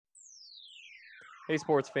Hey,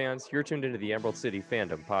 sports fans, you're tuned into the Emerald City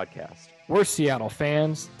Fandom Podcast. We're Seattle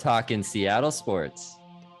fans. Talking Seattle sports.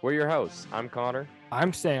 We're your hosts. I'm Connor.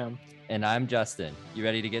 I'm Sam. And I'm Justin. You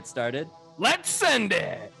ready to get started? Let's send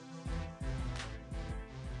it.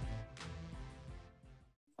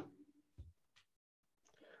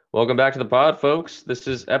 Welcome back to the pod, folks. This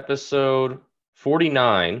is episode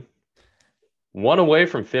 49. One away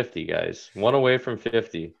from 50, guys. One away from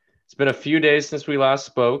 50. It's been a few days since we last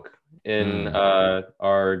spoke in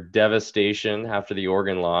our devastation after the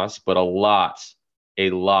Oregon loss, but a lot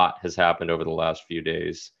has happened over the last few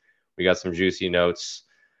days. We got some juicy notes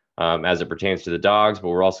as it pertains to the Dogs, but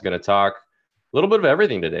we're also going to talk a little bit of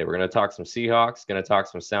everything today. We're going to talk some Seahawks, going to talk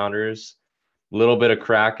some Sounders, a little bit of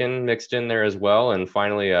Kraken mixed in there as well, and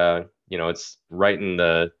finally, it's right in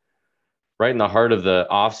the heart of the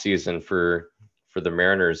off season for the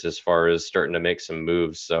Mariners as far as starting to make some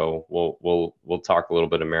moves. So we'll talk a little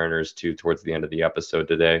bit of Mariners too towards the end of the episode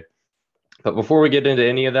today. But before we get into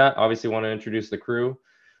any of that, obviously want to introduce the crew.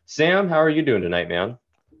 Sam, how are you doing tonight, man?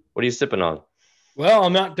 What are you sipping on? Well,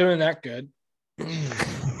 I'm not doing that good.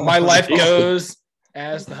 My life goes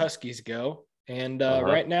as the Huskies go. And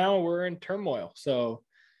right now we're in turmoil. So,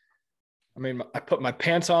 I put my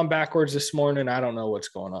pants on backwards this morning. I don't know what's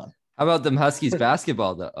going on. How about them Huskies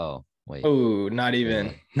basketball though? Oh, wait. Oh, not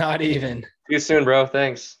even. See you soon, bro.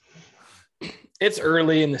 Thanks. It's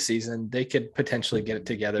early in the season. They could potentially get it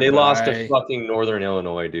together. They lost to fucking Northern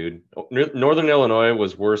Illinois, dude. Northern Illinois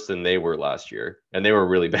was worse than they were last year, and they were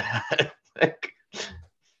really bad.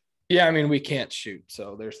 Yeah, we can't shoot,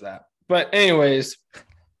 so there's that. But anyways,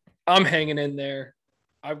 I'm hanging in there.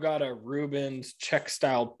 I've got a Rubens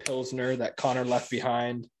Czech-style Pilsner that Connor left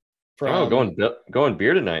behind. Going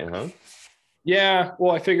beer tonight, huh? Yeah,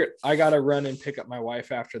 well, I figured I got to run and pick up my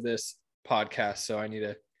wife after this podcast, so I need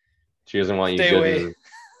to. She doesn't want you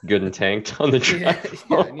good and tanked on the drive.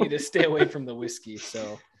 Yeah, I need to stay away from the whiskey.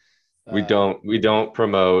 So we don't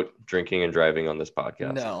promote drinking and driving on this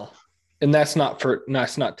podcast. No, and that's not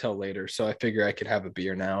till later. So I figure I could have a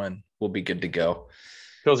beer now, and we'll be good to go.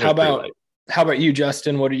 How about you,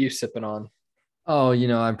 Justin? What are you sipping on? Oh,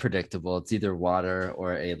 I'm predictable. It's either water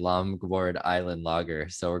or a Longboard Island lager.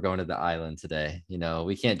 So we're going to the island today.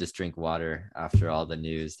 We can't just drink water after all the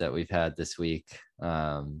news that we've had this week.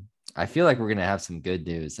 I feel like we're going to have some good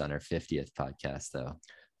news on our 50th podcast, though.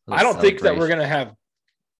 I don't think that we're going to have.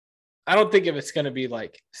 I don't think if it's going to be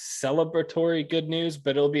like celebratory good news,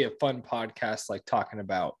 but it'll be a fun podcast, like talking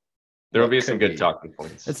about. There will be some good talking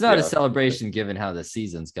points. It's not a celebration given how the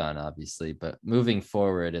season's gone, obviously, but moving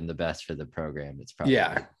forward and the best for the program, it's probably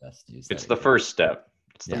the best news. It's the first step.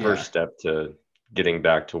 It's the first step to getting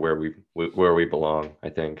back to where we belong, I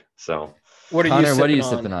think. So, Connor, what are you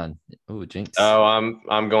sipping on? Oh, jinx. Oh,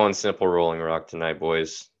 I'm going simple Rolling Rock tonight,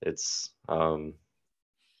 boys. It's tried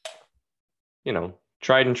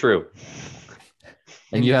and true.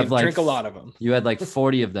 And you have drink a lot of them. You had like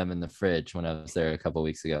 40 of them in the fridge when I was there a couple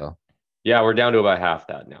weeks ago. Yeah, we're down to about half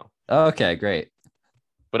that now. Okay, great.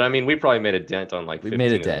 But we probably made a dent on like 15 we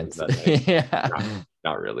made a dent. Yeah,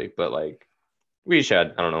 not really, but like we each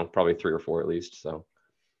had, I don't know, probably 3 or 4 at least. So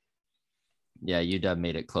yeah, UW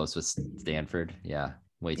made it close with Stanford. Yeah,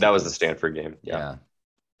 that was the Stanford game. Yeah.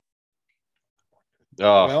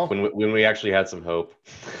 Oh, well, when we actually had some hope.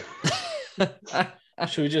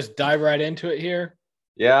 Should we just dive right into it here?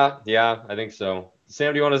 Yeah, I think so.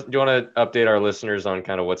 Sam, do you want to update our listeners on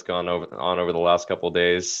kind of what's gone on over the last couple of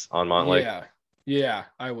days on Montlake? Yeah,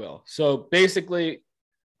 I will. So basically,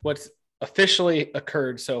 what's officially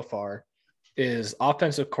occurred so far is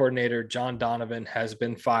offensive coordinator John Donovan has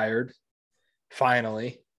been fired.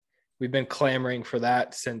 Finally, we've been clamoring for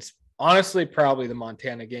that since honestly probably the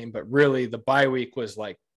Montana game, but really the bye week was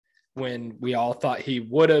like when we all thought he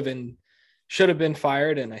would have and should have been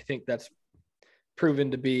fired, and I think that's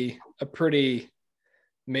proven to be a pretty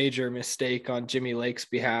major mistake on Jimmy Lake's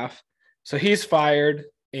behalf. So he's fired,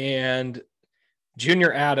 and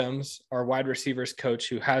Junior Adams, our wide receivers coach,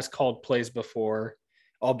 who has called plays before,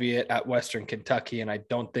 albeit at Western Kentucky, and I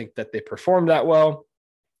don't think that they performed that well,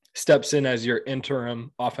 steps in as your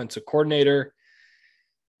interim offensive coordinator.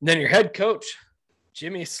 And then your head coach,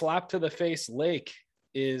 Jimmy slap to the face Lake,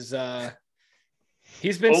 is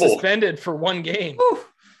he's been suspended for 1 game. Woo.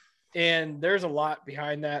 And there's a lot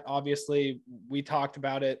behind that. Obviously, we talked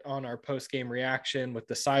about it on our post-game reaction with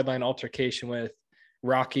the sideline altercation with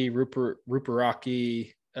Rupert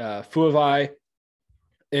Rocky Fuavai.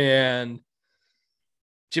 And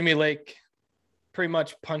Jimmy Lake pretty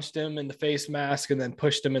much punched him in the face mask and then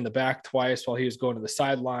pushed him in the back twice while he was going to the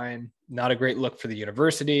sideline. Not a great look for the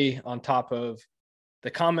university, on top of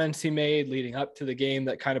the comments he made leading up to the game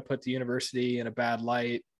that kind of put the university in a bad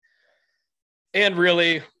light. And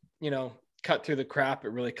really, cut through the crap, it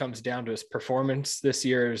really comes down to his performance this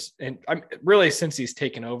year's. And really, since he's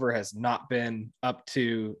taken over, has not been up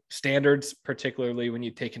to standards, particularly when you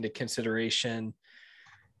take into consideration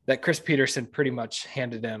that Chris Peterson pretty much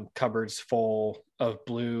handed him cupboards full of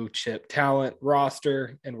blue chip talent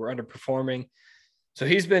roster and we're underperforming. So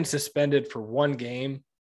he's been suspended for one game.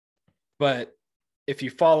 But if you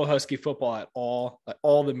follow Husky football at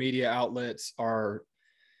all the media outlets are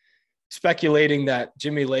speculating that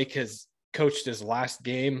Jimmy Lake has coached his last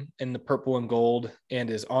game in the purple and gold and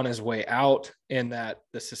is on his way out, and that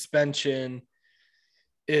the suspension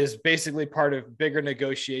is basically part of bigger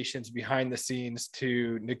negotiations behind the scenes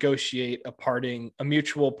to negotiate a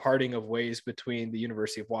mutual parting of ways between the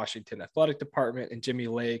University of Washington athletic department and Jimmy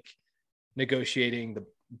Lake, negotiating the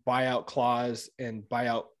buyout clause and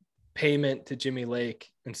buyout payment to Jimmy Lake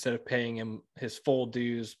instead of paying him his full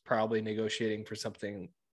dues, probably negotiating for something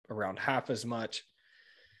around half as much.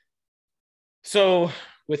 So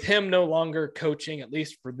with him no longer coaching, at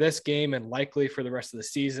least for this game and likely for the rest of the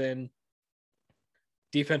season,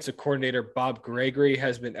 defensive coordinator Bob Gregory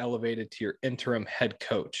has been elevated to your interim head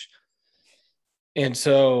coach. And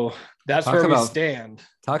so that's where we stand.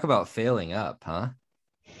 Talk about failing up, huh?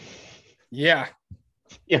 Yeah.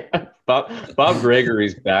 Yeah. Bob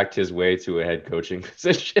Gregory's backed his way to a head coaching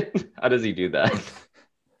position. How does he do that?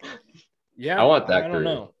 Yeah. I want that. I don't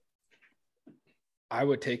know. I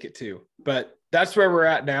would take it too, but that's where we're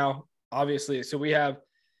at now, obviously. So we have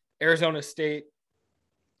Arizona State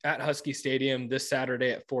at Husky Stadium this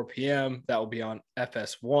Saturday at 4 p.m. That will be on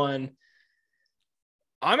FS1.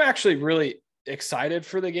 I'm actually really excited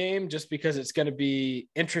for the game just because it's going to be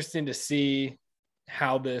interesting to see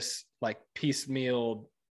how this piecemeal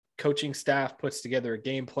coaching staff puts together a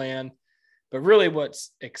game plan. But really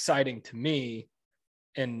what's exciting to me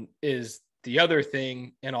and is the other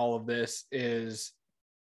thing in all of this is,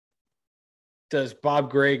 does Bob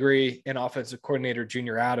Gregory and offensive coordinator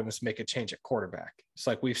Junior Adams make a change at quarterback? It's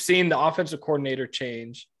like we've seen the offensive coordinator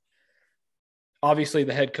change. Obviously,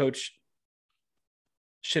 the head coach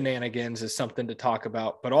shenanigans is something to talk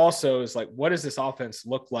about, but also is what does this offense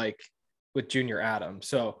look like with Junior Adams?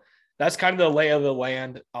 So that's kind of the lay of the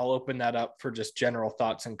land. I'll open that up for just general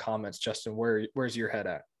thoughts and comments. Justin, where's your head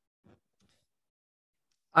at?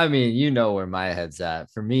 I mean, where my head's at.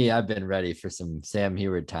 For me, I've been ready for some Sam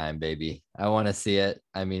Heward time, baby. I want to see it.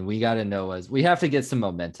 I mean, we got to know we have to get some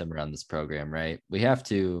momentum around this program, right? We have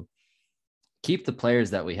to keep the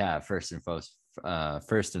players that we have first and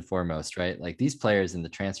foremost, right? Like these players in the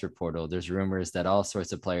transfer portal, there's rumors that all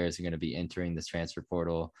sorts of players are going to be entering this transfer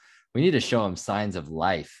portal. We need to show them signs of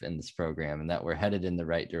life in this program and that we're headed in the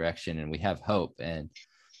right direction and we have hope. And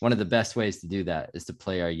one of the best ways to do that is to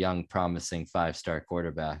play our young, promising 5-star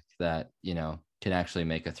quarterback that, can actually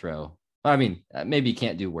make a throw. I mean, maybe he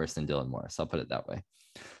can't do worse than Dylan Morris. I'll put it that way.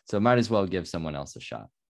 So might as well give someone else a shot.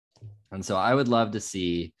 And so I would love to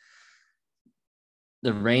see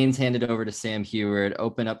the reins handed over to Sam Heward,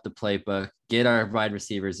 open up the playbook, get our wide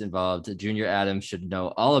receivers involved. Junior Adams should know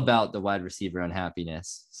all about the wide receiver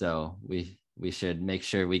unhappiness. So we should make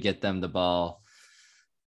sure we get them the ball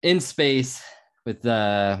in space with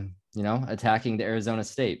attacking the Arizona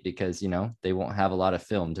State because, they won't have a lot of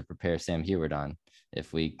film to prepare Sam Heward on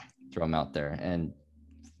if we throw him out there. And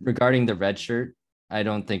regarding the red shirt, I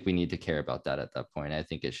don't think we need to care about that at that point. I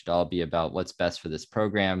think it should all be about what's best for this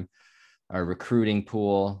program, our recruiting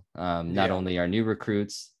pool, not only our new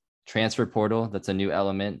recruits, transfer portal, that's a new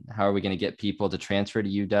element. How are we going to get people to transfer to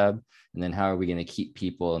UW? And then how are we going to keep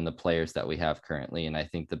people and the players that we have currently? And I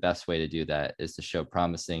think the best way to do that is to show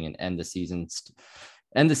promising and end the season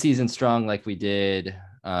strong like we did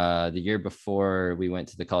the year before we went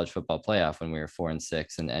to the college football playoff when we were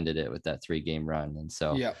 4-6 and ended it with that 3-game run. And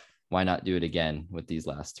so why not do it again with these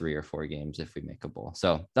last 3 or 4 games if we make a bowl?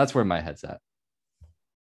 So that's where my head's at.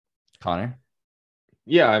 Connor?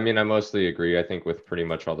 Yeah, I mean, I mostly agree. I think with pretty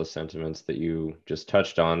much all the sentiments that you just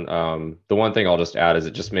touched on. The one thing I'll just add is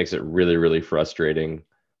it just makes it really, really frustrating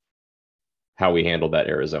how we handled that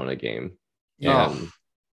Arizona game. Yeah.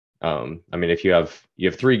 And, I mean, if you have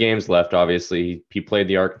 3 games left, obviously he played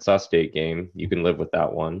the Arkansas State game. You can live with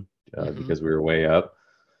that one because we were way up.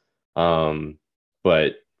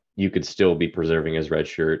 But you could still be preserving his red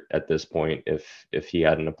shirt at this point if he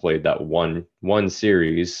hadn't have played that one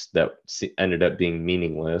series that ended up being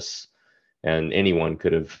meaningless, and anyone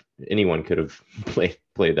could have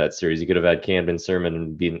played that series. You could have had Camden Sermon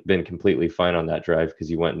and been completely fine on that drive because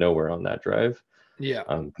he went nowhere on that drive. Yeah,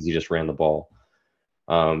 because he just ran the ball.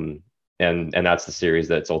 And that's the series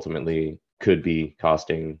that's ultimately could be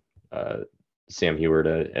costing Sam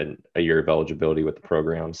Heward a year of eligibility with the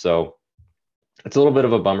program. So it's a little bit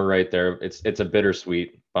of a bummer right there. It's a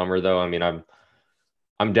bittersweet bummer though. I mean,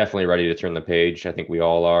 I'm definitely ready to turn the page. I think we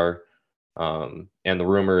all are. And the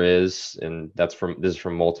rumor is, and this is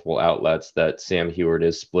from multiple outlets, that Sam Heward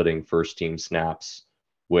is splitting first team snaps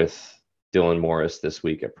with Dylan Morris this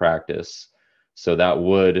week at practice. So that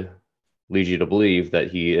would lead you to believe that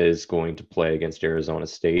he is going to play against Arizona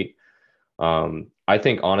State. I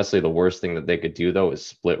think honestly, the worst thing that they could do though is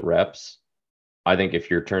split reps. I think if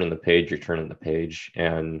you're turning the page, you're turning the page.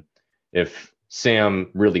 And if Sam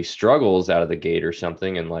really struggles out of the gate or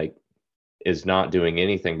something and like is not doing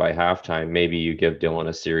anything by halftime, maybe you give Dylan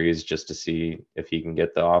a series just to see if he can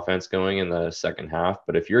get the offense going in the second half.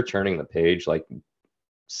 But if you're turning the page, like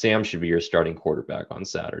Sam should be your starting quarterback on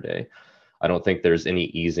Saturday. I don't think there's any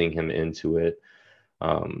easing him into it.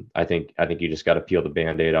 I think you just got to peel the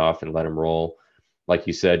Band-Aid off and let him roll. Like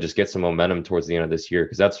you said, just get some momentum towards the end of this year,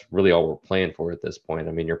 because that's really all we're playing for at this point.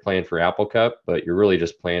 I mean, you're playing for Apple Cup, but you're really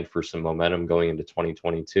just playing for some momentum going into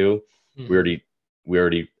 2022. Mm-hmm. We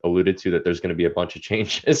already alluded to that there's going to be a bunch of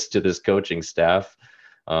changes to this coaching staff,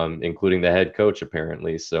 including the head coach,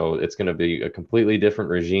 apparently. So it's going to be a completely different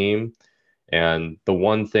regime. And the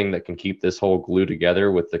one thing that can keep this whole glue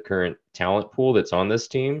together with the current talent pool that's on this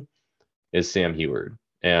team is Sam Heward.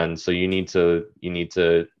 And so you need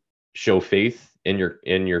to show faith in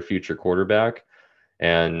your future quarterback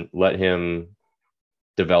and let him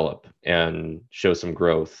develop and show some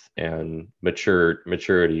growth and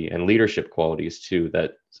maturity and leadership qualities too,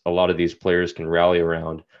 that a lot of these players can rally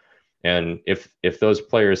around. And if those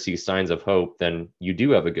players see signs of hope, then you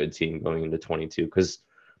do have a good team going into 22, because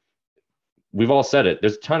we've all said it,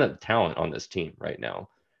 there's a ton of talent on this team right now.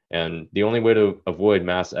 And the only way to avoid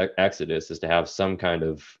mass exodus is to have some kind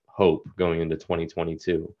of hope going into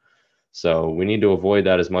 2022. So we need to avoid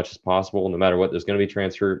that as much as possible. No matter what, there's going to be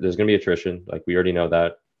transfer, there's going to be attrition. Like, we already know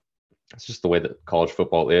that. It's just the way that college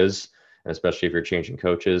football is. And especially if you're changing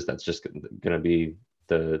coaches, that's just going to be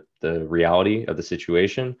the reality of the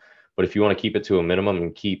situation. But if you want to keep it to a minimum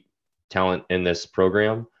and keep talent in this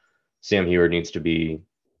program, Sam Heward needs to be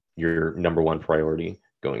your number one priority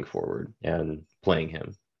going forward, and playing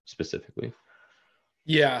him specifically.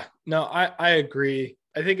 Yeah, no, I agree.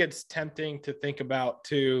 I think it's tempting to think about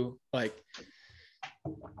too, like,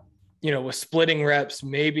 with splitting reps,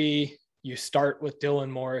 maybe you start with Dylan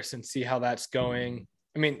Morris and see how that's going.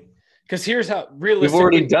 I mean, because here's how realistically, we've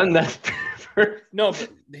already done that. No,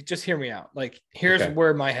 but just hear me out. Like, here's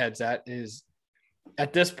where my head's at is,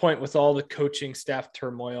 at this point, with all the coaching staff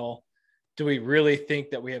turmoil, do we really think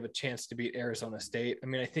that we have a chance to beat Arizona State? I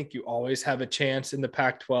mean, I think you always have a chance in the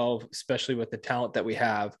Pac-12, especially with the talent that we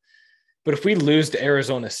have. But if we lose to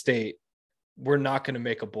Arizona State, we're not going to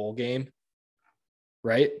make a bowl game,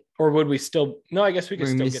 right? Or would we still? No, I guess we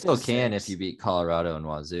can still can if you beat Colorado and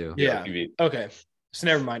Wazoo. Yeah. Okay. So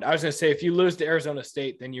never mind. I was going to say, if you lose to Arizona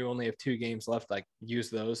State, then you only have 2 games left. Like,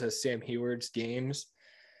 use those as Sam Heward's games.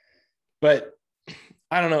 But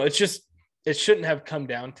I don't know. It's just, it shouldn't have come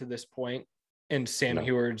down to this point in Sam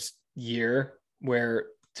Heward's year, where,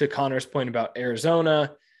 to Connor's point about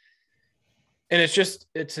Arizona, and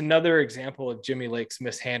it's another example of Jimmy Lake's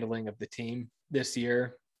mishandling of the team this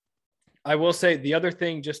year. I will say the other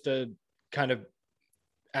thing, just to kind of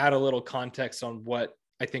add a little context on what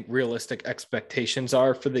I think realistic expectations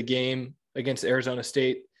are for the game against Arizona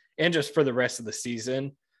State and just for the rest of the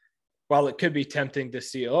season. While it could be tempting to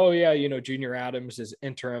see, Junior Adams is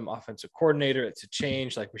interim offensive coordinator, it's a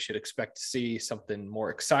change, like we should expect to see something more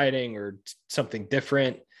exciting or something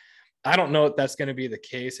different. I don't know if that's going to be the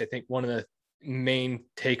case. I think one of the main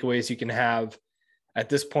takeaways you can have at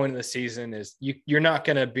this point in the season is you're not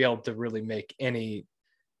going to be able to really make any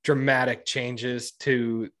dramatic changes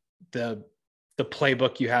to the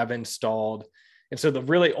playbook you have installed. And so the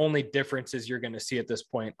really only differences you're going to see at this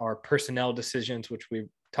point are personnel decisions, which we've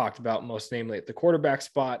talked about, most namely at the quarterback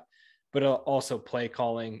spot, but also play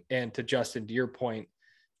calling. And to Justin, to your point,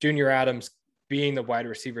 Junior Adams being the wide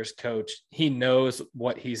receivers coach, he knows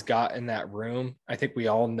what he's got in that room. I think we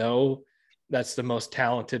all know that's the most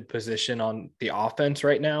talented position on the offense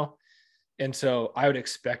right now. And so I would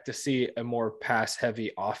expect to see a more pass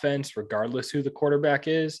heavy offense, regardless who the quarterback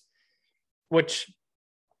is, which,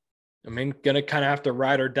 I mean, going to kind of have to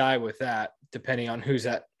ride or die with that, depending on who's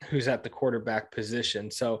at the quarterback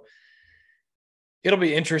position. So it'll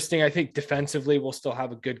be interesting. I think defensively, we'll still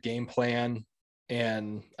have a good game plan.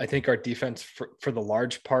 And I think our defense for the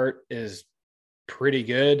large part is pretty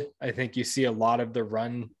good. I think you see a lot of the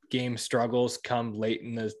run game struggles come late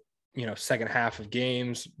in the, second half of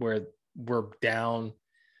games where we're down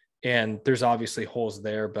and there's obviously holes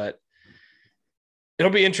there, but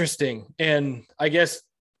it'll be interesting. And I guess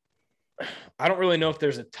I don't really know if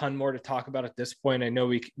there's a ton more to talk about at this point. I know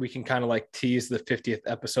we can kind of like tease the 50th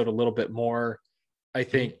episode a little bit more. I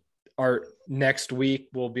think our next week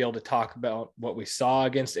we'll be able to talk about what we saw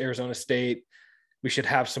against Arizona State. We should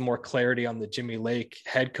have some more clarity on the Jimmy Lake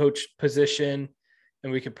head coach position,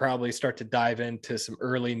 and we could probably start to dive into some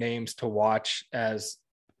early names to watch as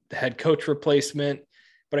the head coach replacement.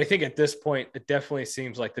 But I think at this point, it definitely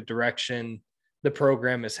seems like the direction the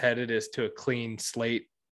program is headed is to a clean slate.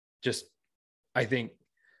 Just, I think,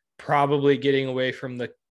 probably getting away from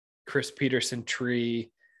the Chris Petersen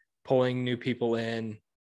tree, pulling new people in,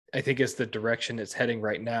 I think is the direction it's heading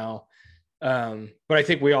right now. But I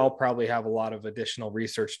think we all probably have a lot of additional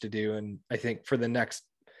research to do. And I think for the next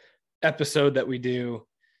episode that we do,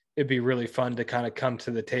 it'd be really fun to kind of come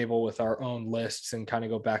to the table with our own lists and kind of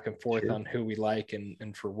go back and forth on who we like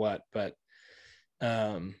and for what. But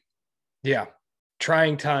yeah,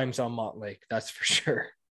 trying times on Montlake, that's for sure.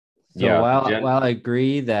 So while I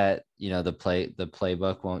agree that, the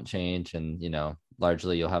playbook won't change and,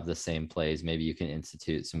 largely you'll have the same plays, maybe you can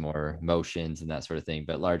institute some more motions and that sort of thing,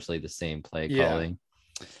 but largely the same play calling.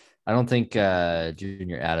 I don't think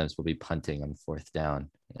Junior Adams will be punting on 4th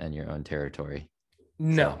down in your own territory.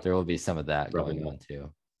 No, so there will be some of that going on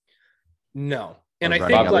too. No. And I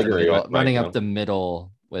think running up the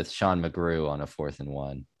middle with Sean McGrew on a 4th and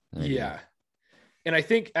 1. Maybe. Yeah. And I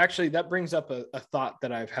think actually that brings up a thought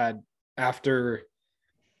that I've had after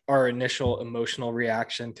our initial emotional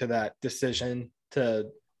reaction to that decision to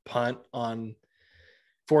punt on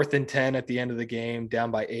 4th and 10 at the end of the game,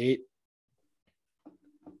 down by 8.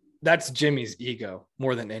 That's Jimmy's ego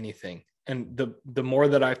more than anything. And the more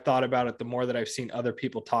that I've thought about it, the more that I've seen other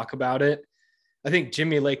people talk about it. I think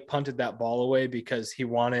Jimmy Lake punted that ball away because he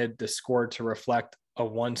wanted the score to reflect a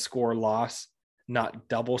 1-score loss, not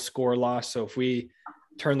double score loss. So if we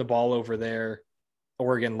turn the ball over there,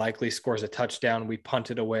 Oregon likely scores a touchdown. We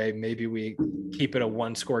punt it away. Maybe we keep it a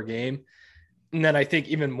 1-score game. And then I think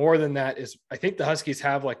even more than that is I think the Huskies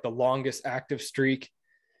have like the longest active streak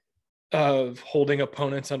of holding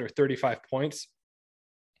opponents under 35 points.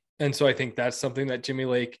 And so I think that's something that Jimmy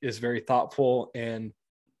Lake is very thoughtful and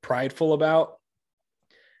prideful about.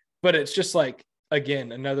 But it's just like,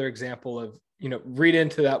 again, another example of, read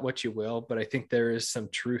into that what you will, but I think there is some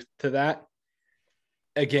truth to that.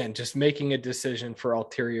 Again, just making a decision for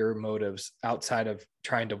ulterior motives outside of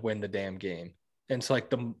trying to win the damn game. And so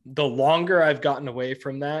like the longer I've gotten away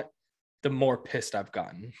from that, the more pissed I've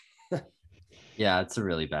gotten. Yeah, it's a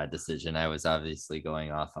really bad decision. I was obviously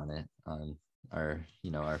going off on it on our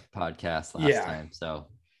podcast last time. So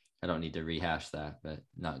I don't need to rehash that, but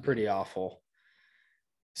not good. Pretty awful.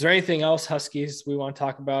 Is there anything else, Huskies, we want to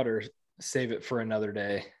talk about or save it for another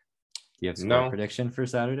day? Do you have score prediction for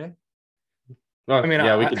Saturday? No, I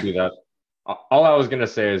mean, we could do that. All I was going to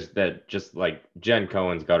say is that just like Jen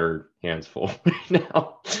Cohen's got her hands full right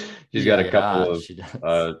now. She's got a couple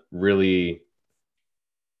of really,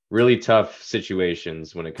 really tough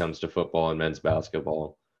situations when it comes to football and men's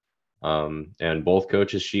basketball. And both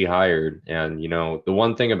coaches she hired. And, the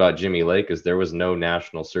one thing about Jimmy Lake is there was no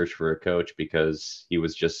national search for a coach because he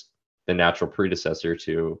was just the natural successor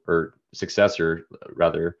to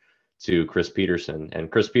Chris Petersen.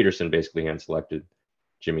 And Chris Petersen basically hand selected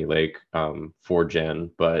Jimmy Lake for Jen.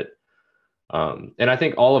 But and I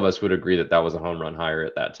think all of us would agree that was a home run hire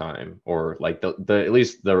at that time, or like the at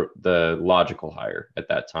least the logical hire at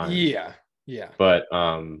that time. Yeah. But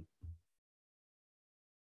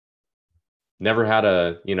never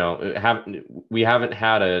had we haven't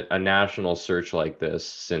had a national search like this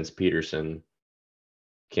since Petersen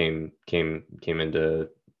came into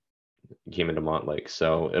Montlake.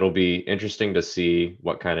 So it'll be interesting to see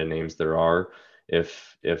what kind of names there are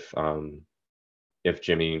if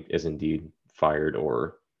Jimmy is indeed fired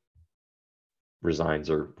or resigns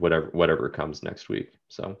or whatever comes next week.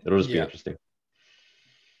 So it'll just be interesting.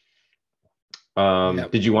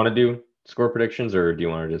 Did you want to do score predictions or do you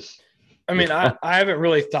want to just? I mean, I haven't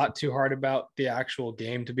really thought too hard about the actual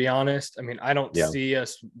game, to be honest. I mean, I don't see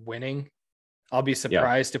us winning. I'll be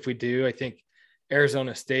surprised if we do. I think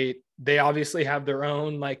Arizona State, they obviously have their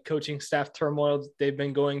own like coaching staff turmoil they've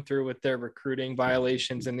been going through with their recruiting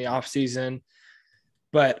violations in the offseason.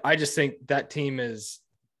 But I just think that team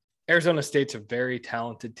Arizona State's a very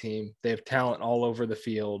talented team. They have talent all over the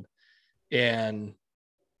field. And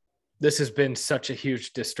this has been such a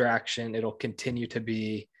huge distraction. It'll continue to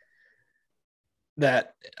be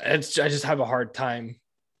that. I just have a hard time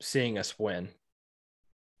seeing us win.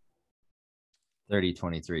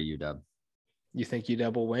 30-23 UW. You think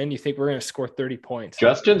UW will win? You think we're going to score 30 points?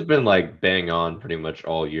 Justin's been like bang on pretty much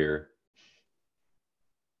all year.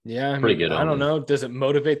 Yeah, I Pretty mean, good I don't omen. know. Does it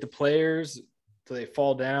motivate the players? Do they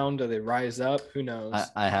fall down? Do they rise up? Who knows?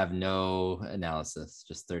 I have no analysis,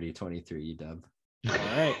 just 30-23 UW. All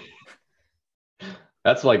right.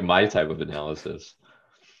 That's like my type of analysis.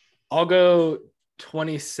 I'll go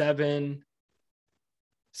 27-17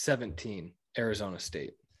 Arizona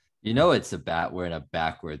State. You know, we're in a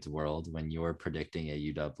backwards world when you're predicting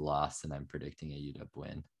a UW loss and I'm predicting a UW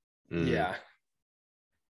win. Mm. Yeah.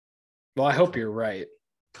 Well, I hope you're right.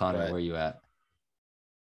 Connor, But- where are you at?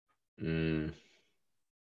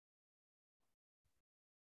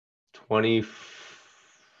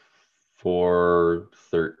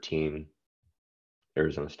 24-13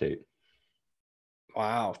 Arizona State.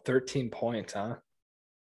 Wow, 13 points, huh?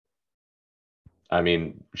 I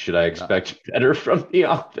mean, should I expect better from the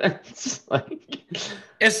offense?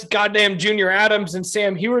 It's goddamn Junior Adams and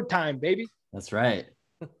Sam Heward time, baby. That's right.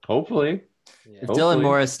 Hopefully. If Hopefully. Dylan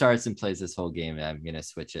Morris starts and plays this whole game, I'm going to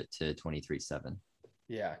switch it to 23-7.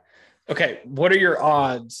 Yeah. Okay. What are your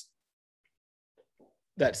odds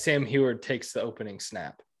that Sam Heward takes the opening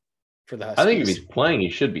snap for the Huskies? I think if he's playing, he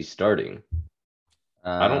should be starting.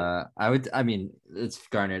 It's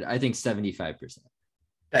garnered. I think 75%.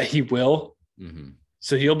 That he will. Mm-hmm.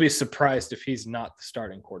 So you'll be surprised if he's not the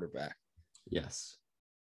starting quarterback. Yes.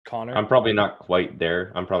 Connor? I'm probably not quite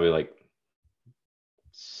there. I'm probably like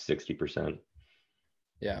 60%.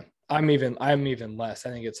 Yeah. I'm even less. I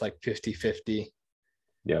think it's like 50-50.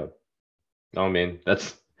 Yeah. I mean,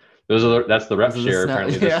 that's the rep Those are the share snap-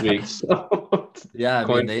 apparently yeah. this week. So Yeah, I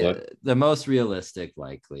coin mean, flip. the most realistic,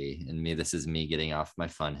 likely, and this is me getting off my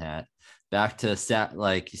fun hat. Back to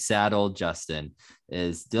sad old Justin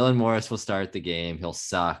is Dylan Morris will start the game. He'll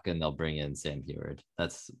suck, and they'll bring in Sam Heward.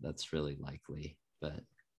 That's really likely, but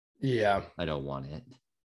Yeah. I don't want it.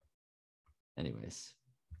 Anyways,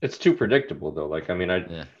 It's too predictable though. Like, I mean,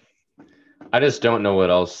 yeah. I just don't know what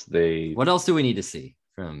else What else do we need to see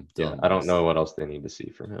from Dylan? I don't Morris? know what else they need to see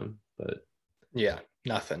from him, but Yeah.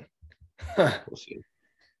 Nothing. we'll see.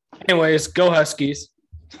 Anyways, go Huskies.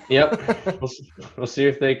 Yep. We'll see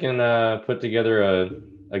if they can put together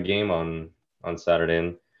a game on Saturday.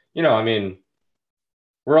 And I mean,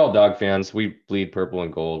 we're all dog fans. We bleed purple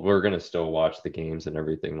and gold. We're gonna still watch the games and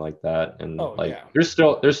everything like that. And yeah. there's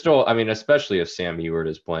still I mean, especially if Sam Heward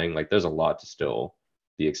is playing, like there's a lot to still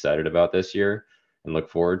be excited about this year and look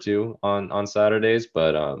forward to on Saturdays.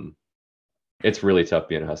 But it's really tough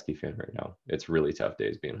being a Husky fan right now. It's really tough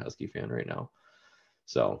days being a Husky fan right now.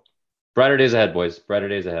 So brighter days ahead, boys. Brighter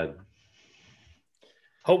days ahead.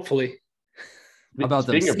 Hopefully. How about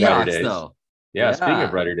the Speaking of brighter Seahawks, days, though? yeah, speaking Yeah.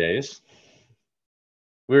 of brighter days,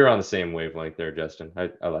 we were on the same wavelength there, Justin.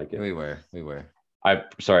 I like it. We were. I'm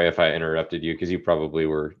sorry if I interrupted you because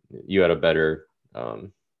you had a better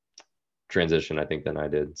transition, I think, than I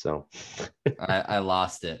did. So I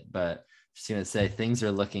lost it, but just gonna say things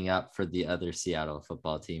are looking up for the other Seattle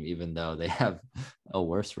football team, even though they have a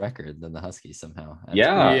worse record than the Huskies somehow.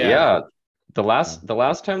 Yeah. The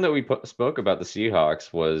last time that we spoke about the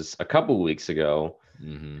Seahawks was a couple weeks ago,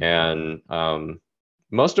 Mhm. and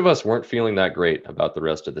most of us weren't feeling that great about the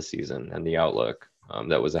rest of the season and the outlook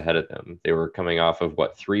that was ahead of them. They were coming off of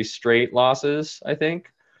 3 straight losses, I think,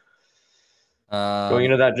 going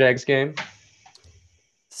into that Jags game.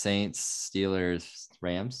 Saints, Steelers,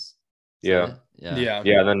 Rams. Is Yeah. that it? Yeah.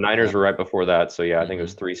 Yeah, the Niners Yeah. were right before that. So yeah, I think it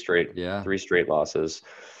was Mhm. 3 straight Yeah. 3 straight losses.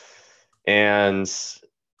 And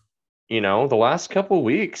the last couple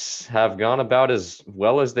weeks have gone about as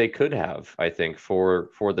well as they could have, I think, for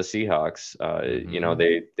the Seahawks.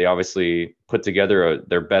 They obviously put together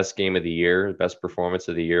their best game of the year, best performance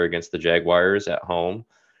of the year against the Jaguars at home,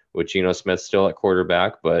 with Geno Smith still at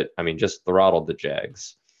quarterback, but I mean, just throttled the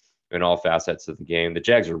Jags in all facets of the game. The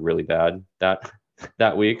Jags are really bad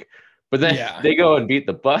that week, but then they go and beat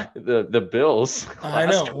the Bills. I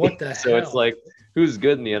know. What the So hell? it's like, who's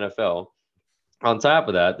good in the NFL? On top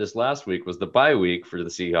of that, this last week was the bye week for the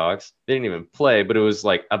Seahawks. They didn't even play, but it was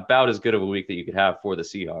like about as good of a week that you could have for the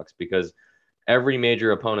Seahawks because every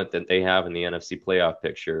major opponent that they have in the NFC playoff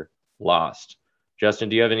picture lost. Justin,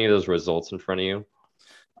 do you have any of those results in front of you?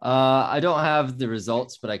 I don't have the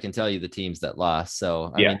results, but I can tell you the teams that lost.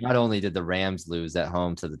 So, I mean, not only did the Rams lose at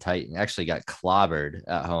home to the Titans, actually got clobbered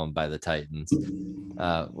at home by the Titans.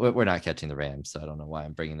 We're not catching the Rams, so I don't know why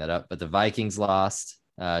I'm bringing that up. But the Vikings lost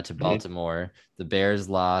to Baltimore. The Bears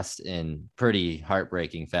lost in pretty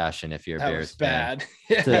heartbreaking fashion if you're a That Bears was bad.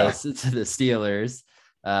 fan, to the Steelers.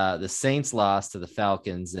 The Saints lost to the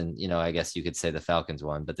Falcons, and I guess you could say the Falcons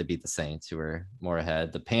won, but they beat the Saints, who were more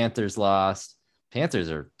ahead. The Panthers lost.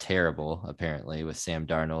 Panthers are terrible, apparently, with Sam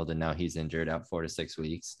Darnold, and now he's injured out 4 to 6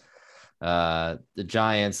 weeks. The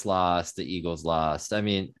Giants lost, the Eagles lost. I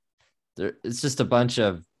mean, it's just a bunch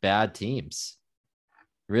of bad teams,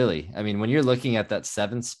 really. I mean, when you're looking at that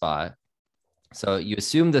 7th spot, so you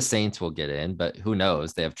assume the Saints will get in, but who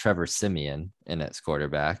knows? They have Trevor Siemian in at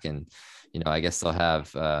quarterback, and I guess they'll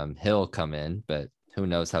have Hill come in, but who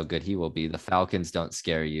knows how good he will be. The Falcons don't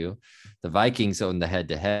scare you. The Vikings own the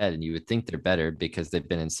head-to-head, and you would think they're better because they've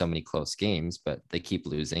been in so many close games, but they keep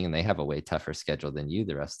losing, and they have a way tougher schedule than you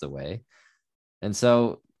the rest of the way. And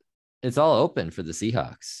so it's all open for the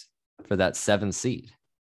Seahawks for that 7th seed.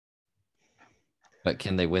 But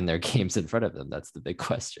can they win their games in front of them? That's the big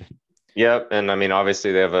question. Yep. And I mean,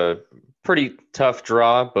 obviously they have a pretty tough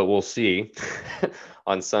draw, but we'll see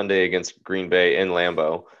on Sunday against Green Bay in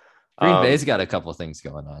Lambeau. Green Bay's got a couple things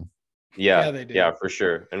going on. Yeah, they do. Yeah, for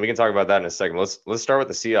sure. And we can talk about that in a second. Let's start with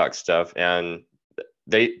the Seahawks stuff. And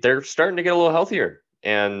they're starting to get a little healthier.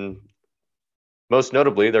 And most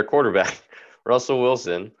notably, their quarterback, Russell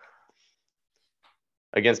Wilson,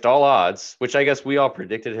 against all odds, which I guess we all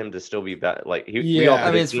predicted him to still be back.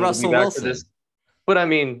 It's Russell Wilson. But I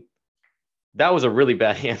mean, that was a really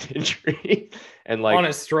bad hand injury. And on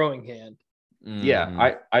his throwing hand.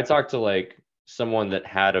 Yeah, I talked to someone that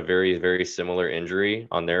had a very, very similar injury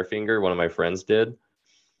on their finger. One of my friends did.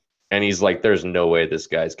 And he's like, there's no way this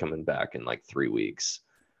guy's coming back in 3 weeks.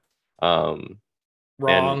 Wrong.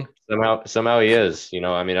 And somehow he is,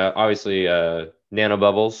 I mean, obviously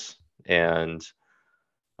nanobubbles, and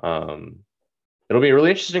it'll be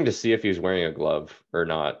really interesting to see if he's wearing a glove or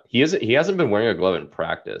not. He hasn't been wearing a glove in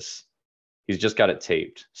practice. He's just got it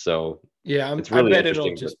taped. So yeah, it's really I bet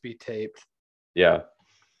it'll just be taped. Yeah.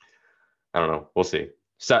 I don't know. We'll see.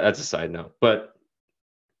 So that's a side note. But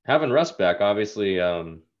having Russ back obviously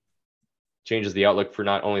changes the outlook for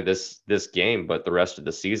not only this game, but the rest of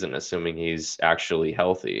the season, assuming he's actually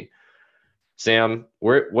healthy. Sam,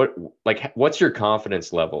 what's your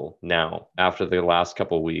confidence level now after the last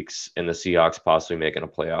couple of weeks in the Seahawks possibly making a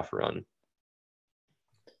playoff run?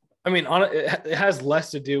 I mean, it has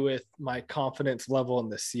less to do with my confidence level in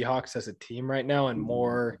the Seahawks as a team right now and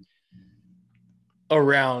more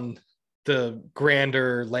around the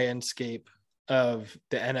grander landscape of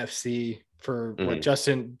the NFC for what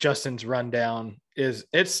Justin's rundown is.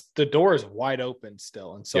 The door is wide open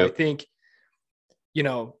still. And so I think,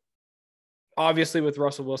 obviously with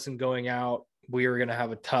Russell Wilson going out, we were going to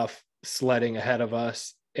have a tough sledding ahead of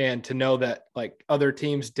us. And to know that other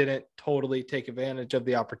teams didn't totally take advantage of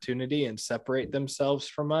the opportunity and separate themselves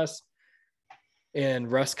from us, and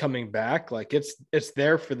Russ coming back, it's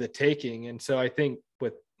there for the taking. And so I think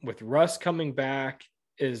with Russ coming back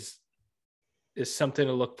is something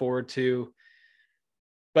to look forward to.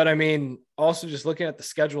 But I mean, also just looking at the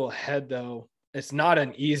schedule ahead, though, it's not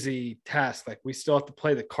an easy task. We still have to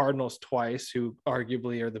play the Cardinals twice, who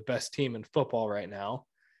arguably are the best team in football right now.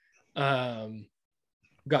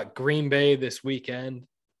 Got Green Bay this weekend.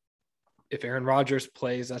 If Aaron Rodgers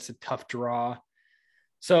plays, that's a tough draw.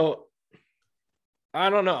 So I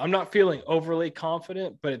don't know. I'm not feeling overly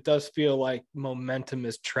confident, but it does feel like momentum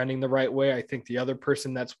is trending the right way. I think the other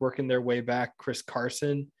person that's working their way back, Chris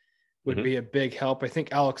Carson, would be a big help. I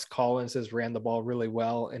think Alex Collins has ran the ball really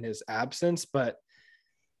well in his absence, but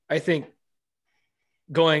I think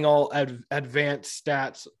going all advanced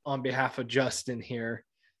stats on behalf of Justin here,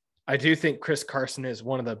 I do think Chris Carson is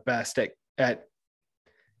one of the best at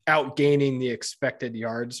outgaining the expected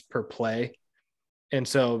yards per play. And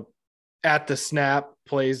so at the snap,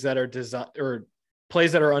 plays that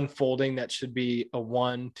are unfolding that should be a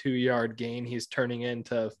 1-2 yard gain, he's turning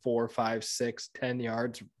into 4, 5, 6, 10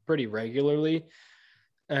 yards pretty regularly.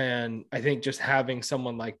 And I think just having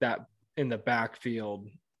someone like that in the backfield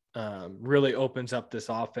really opens up this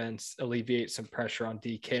offense, alleviates some pressure on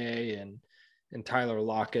DK and Tyler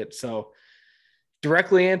Lockett. So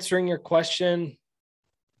directly answering your question,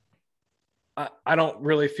 I don't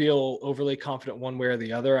really feel overly confident one way or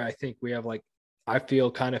the other. I think we have I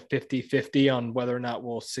feel kind of 50-50 on whether or not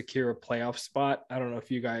we'll secure a playoff spot. I don't know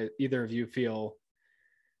if either of you feel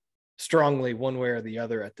strongly one way or the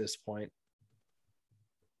other at this point.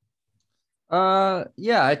 Yeah,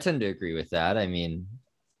 I tend to agree with that. I mean,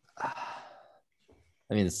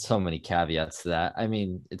 there's so many caveats to that. I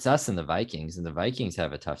mean, it's us and the Vikings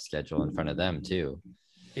have a tough schedule in front of them too.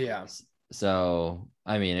 Yeah. So,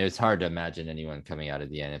 I mean, it was hard to imagine anyone coming out of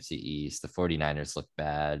the NFC East. The 49ers look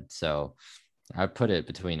bad. So I put it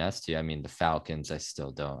between us two. I mean, the Falcons,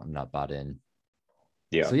 I'm not bought in.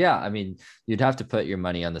 Yeah. So, yeah, I mean, you'd have to put your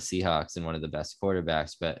money on the Seahawks and one of the best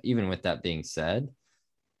quarterbacks. But even with that being said,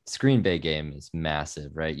 This Green Bay game is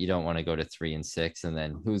massive, right? You don't want to go to 3-6, and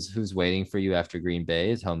then who's waiting for you after Green Bay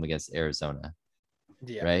is home against Arizona.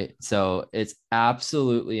 Yeah. Right. So it's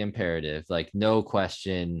absolutely imperative, like no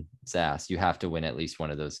question asked. You have to win at least one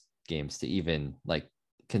of those games to even like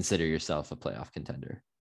consider yourself a playoff contender.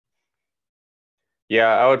 Yeah,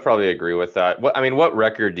 I would probably agree with that. What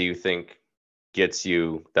record do you think gets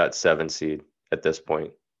you that 7 seed at this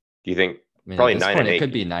point? Do you think probably at this 9 point, and 8? It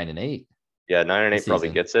could be 9-8. Yeah, 9 and 8 probably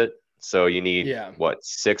gets it. So you need what,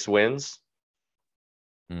 6 wins?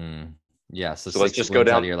 Yeah, so let's just go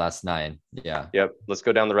down out of your last 9. Yeah. Yep. Let's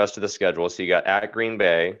go down the rest of the schedule. So you got at Green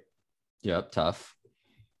Bay. Yep, tough.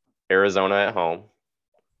 Arizona at home.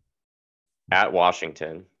 At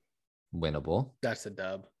Washington. Winnable. That's a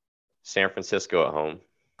dub. San Francisco at home.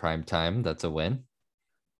 Prime time. That's a win.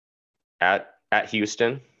 At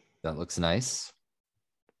Houston. That looks nice.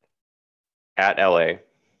 At LA.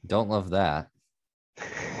 Don't love that.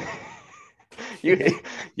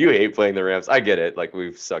 You hate playing the Rams. I get it. Like,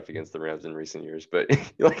 we've sucked against the Rams in recent years, but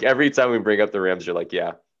like every time we bring up the Rams, you're like,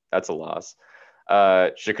 yeah, that's a loss.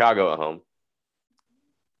 Chicago at home.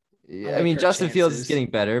 Yeah, I mean, Justin Fields is getting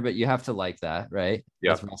better, but you have to like that, right?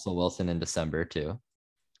 Yeah. That's Russell Wilson in December too.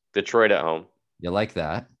 Detroit at home. You like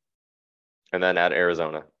that. And then at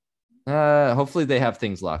Arizona. Hopefully they have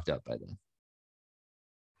things locked up by then.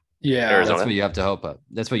 Yeah, Arizona. That's what you have to hope up.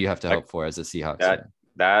 That's what you have to hope for as a Seahawks fan.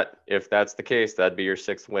 That if that's the case, that'd be your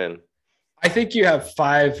 6th win. I think you have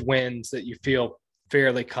 5 wins that you feel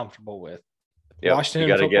fairly comfortable with. Yep.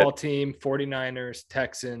 Washington football team, 49ers,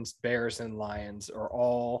 Texans, Bears, and Lions are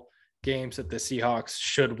all games that the Seahawks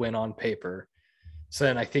should win on paper. So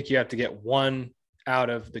then I think you have to get 1 out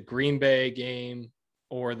of the Green Bay game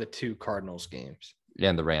or the 2 Cardinals games. Yeah,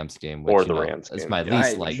 and the Rams game. Or the Rams game. It's my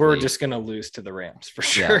least likely. We're just going to lose to the Rams for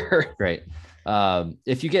sure. Yeah, great.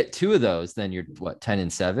 If you get 2 of those, then you're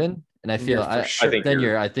 10-7, and I feel I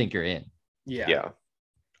think you're in. Yeah.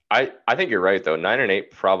 I think you're right though. 9 and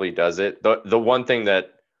 8 probably does it. The one thing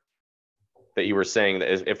that you were saying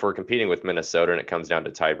that is if we're competing with Minnesota and it comes down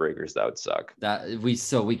to tiebreakers, that would suck.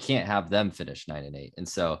 We can't have them finish 9 and 8. And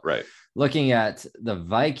so right. Looking at the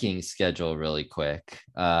Vikings schedule really quick,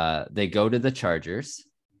 they go to the Chargers.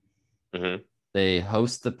 Mm-hmm. They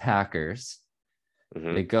host the Packers.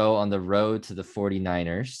 Mm-hmm. They go on the road to the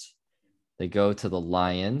 49ers. They go to the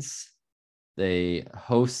Lions. They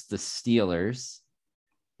host the Steelers.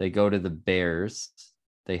 They go to the Bears.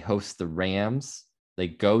 They host the Rams. They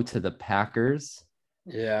go to the Packers.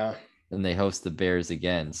 Yeah. And they host the Bears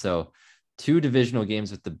again. So 2 divisional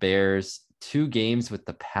games with the Bears, 2 games with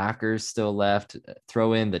the Packers still left.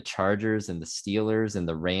 Throw in the Chargers and the Steelers and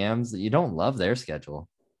the Rams. You don't love their schedule.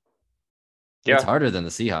 Yeah. It's harder than the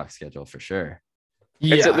Seahawks schedule for sure.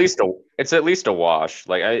 Yeah. It's at least a wash.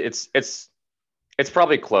 Like it's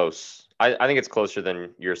probably close. I think it's closer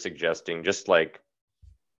than you're suggesting. Just like,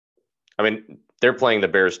 I mean, they're playing the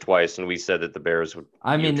Bears twice, and we said that the Bears would.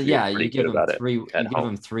 You give them 3. You give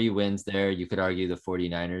them 3 wins there. You could argue the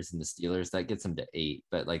 49ers and the Steelers that gets them to 8,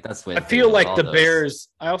 but like that's what I feel like the Bears.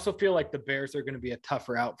 I also feel like the Bears are going to be a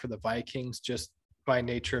tougher out for the Vikings just by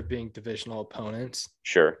nature of being divisional opponents.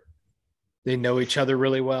 Sure, they know each other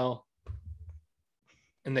really well,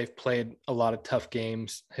 and they've played a lot of tough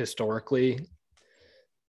games historically.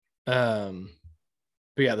 But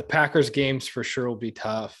yeah, the Packers games for sure will be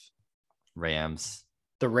tough.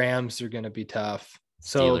 The Rams are going to be tough.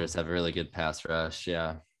 Steelers have a really good pass rush.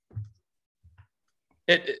 Yeah.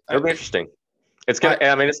 It'll be interesting. It's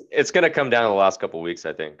gonna come down to the last couple of weeks,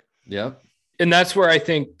 I think. Yep. And that's where I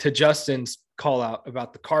think, to Justin's call out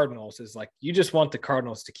about the Cardinals, is like, you just want the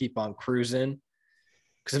Cardinals to keep on cruising.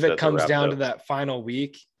 Because if it comes down to that final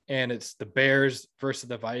week and it's the Bears versus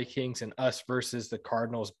the Vikings and us versus the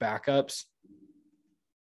Cardinals backups,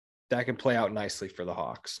 that can play out nicely for the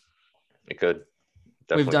Hawks. It could.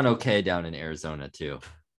 Definitely. We've done okay down in Arizona too.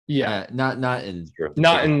 Yeah, not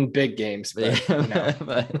in big games, but,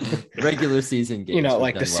 but regular season games.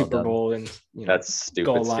 Like the Super Bowl and that's stupid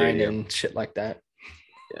goal line stadium. And shit like that.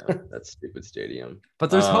 Yeah, that's stupid stadium.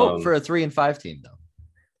 But there's hope for a 3-5 team though.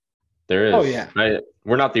 There is. Oh yeah,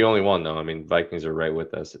 we're not the only one though. I mean, Vikings are right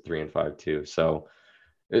with us at 3-5 too. So,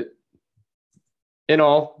 in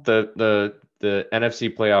all, the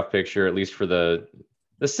NFC playoff picture, at least for the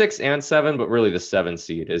 6 and 7, but really the 7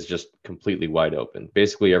 seed is just completely wide open.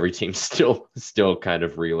 Basically, every team's still kind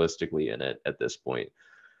of realistically in it at this point,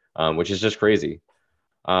 which is just crazy.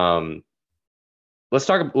 Let's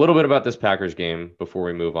talk a little bit about this Packers game before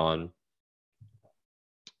we move on.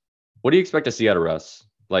 What do you expect to see out of Russ?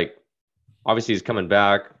 Like, obviously he's coming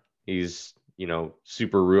back. He's,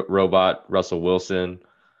 super robot Russell Wilson.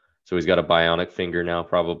 So he's got a bionic finger now,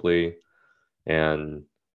 probably, and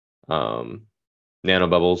nano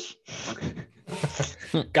bubbles.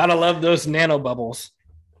 Gotta love those nano bubbles.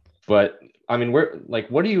 But I mean,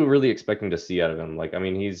 what are you really expecting to see out of him? Like, I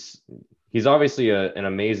mean, he's obviously an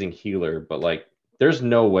amazing healer, but like, there's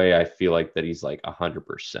no way I feel like that he's like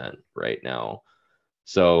 100% right now.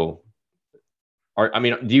 So, I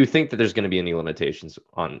mean, do you think that there's going to be any limitations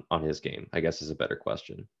on his game? I guess is a better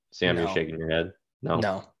question. Sam, No. You're shaking your head.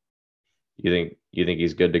 No. You think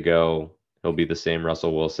he's good to go? He'll be the same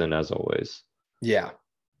Russell Wilson as always. Yeah.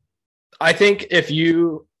 I think if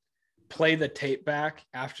you play the tape back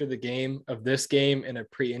after the game of this game in a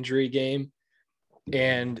pre-injury game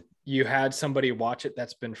and you had somebody watch it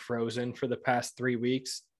that's been frozen for the past 3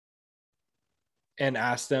 weeks and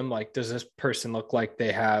ask them, like, does this person look like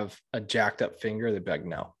they have a jacked up finger? They'd be like,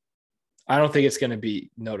 no. I don't think it's going to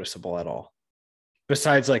be noticeable at all.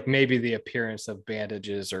 Besides, like, maybe the appearance of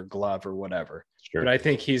bandages or glove or whatever. Sure. But I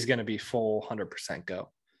think he's going to be full 100%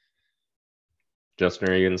 go. Justin,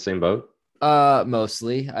 are you in the same boat?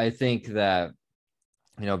 Mostly. I think that,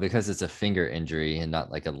 because it's a finger injury and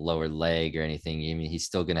not like a lower leg or anything, I mean, he's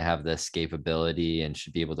still going to have the escapability and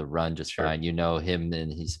should be able to run just fine. Him,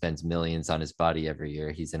 and he spends millions on his body every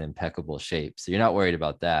year. He's in impeccable shape. So you're not worried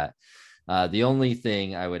about that. The only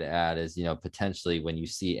thing I would add is, potentially when you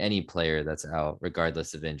see any player that's out,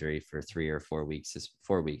 regardless of injury, for 3 or 4 weeks,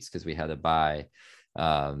 because we had a bye,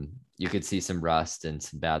 you could see some rust and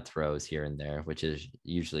some bad throws here and there, which is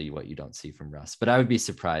usually what you don't see from Russ. But I would be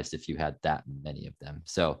surprised if you had that many of them.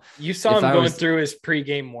 So you saw him going through his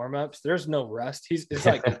pregame warmups. There's no rust. It's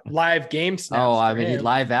like live game snaps. Oh, I mean,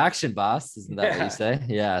 live action, boss. Isn't that what you say?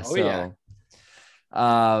 Yeah.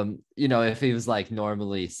 Oh, yeah. If he was like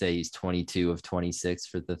normally, say he's 22 of 26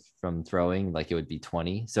 from throwing, like it would be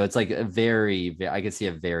 20. So it's like I could see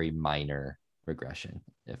a very minor regression,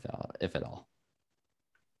 if at all.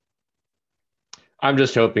 I'm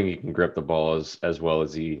just hoping he can grip the ball as well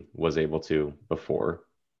as he was able to before.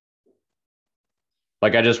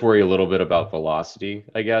 Like, I just worry a little bit about velocity,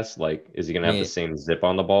 I guess. Like, is he going to have the same zip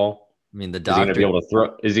on the ball? I mean, Is he going to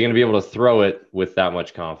be able to throw it with that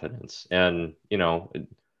much confidence? And,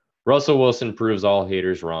 Russell Wilson proves all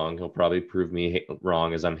haters wrong. He'll probably prove me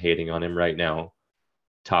wrong as I'm hating on him right now.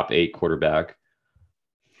 Top 8 quarterback.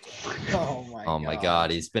 Oh my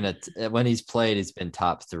God. When he's played, he's been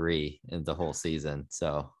top 3 in the whole season.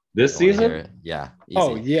 So this season? Yeah. Easy.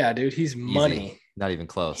 Oh yeah, dude. He's money. Easy. Not even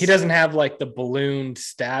close. He doesn't have like the ballooned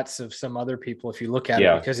stats of some other people if you look at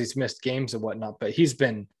it, because he's missed games and whatnot, but he's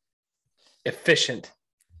been efficient.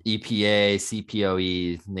 EPA,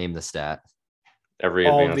 CPOE, name the stat. All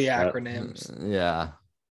the acronyms. Yeah.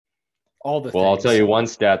 All the things. I'll tell you one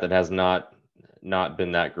stat that has not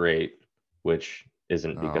been that great, which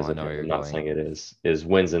isn't because of I'm not saying it is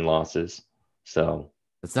wins and losses. So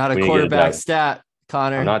it's not a quarterback stat,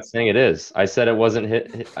 Connor. I'm not saying it is. I said it wasn't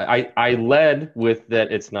hit. I led with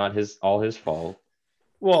that it's not all his fault.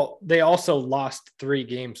 Well, they also lost 3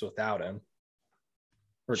 games without him.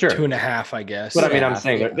 Or 2.5, I guess. But I mean, I'm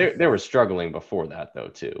saying they were struggling before that though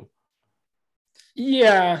too.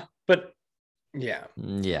 Yeah, but yeah.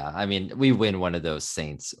 Yeah, I mean, we win one of those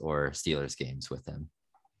Saints or Steelers games with him.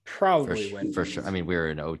 Probably win for sure. I mean, we were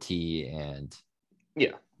in OT and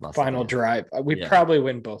final drive. We probably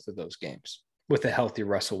win both of those games with a healthy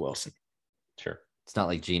Russell Wilson. Sure. It's not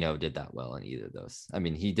like Geno did that well in either of those. I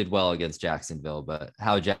mean, he did well against Jacksonville, but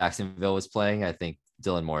how Jacksonville was playing, I think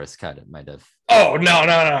Dylan Morris kind of might have. Oh, no.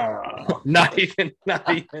 Not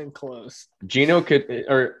even close.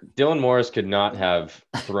 Dylan Morris could not have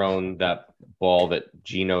thrown that ball that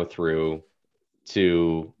Geno threw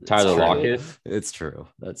to Tyler Lockett. It's true.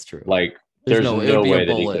 That's true. Like, there's no way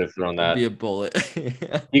that he could have thrown that. It'd be a bullet.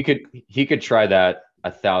 He could try that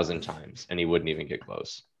 1,000 times and he wouldn't even get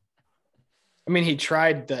close. I mean, he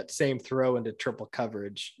tried that same throw into triple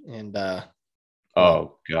coverage and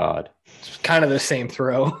oh God. It's kind of the same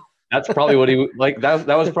throw. That's probably what he like. That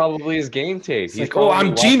was probably his game tape. He's like,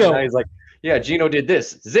 I'm Geno. He's like, yeah, Geno did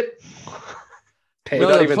this. Zip.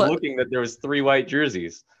 Without even looking that there was 3 white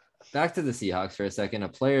jerseys. Back to the Seahawks for a second. A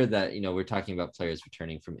player that, we're talking about players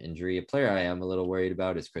returning from injury. A player I am a little worried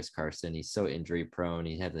about is Chris Carson. He's so injury prone.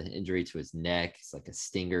 He had an injury to his neck. It's like a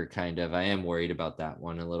stinger kind of. I am worried about that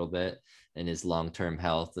one a little bit and his long-term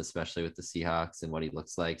health, especially with the Seahawks and what he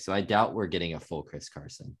looks like. So I doubt we're getting a full Chris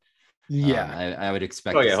Carson. Yeah. I would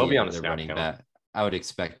expect he'll be on the running back. I would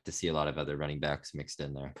expect to see a lot of other running backs mixed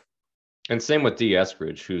in there. And same with D.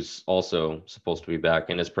 Eskridge, who's also supposed to be back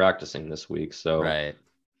and is practicing this week. So right.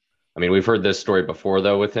 I mean, we've heard this story before,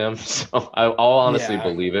 though, with him. So I'll honestly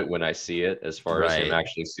believe it when I see it as far as him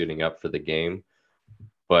actually suiting up for the game.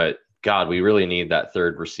 But God, we really need that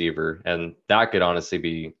third receiver, and that could honestly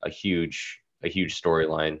be a huge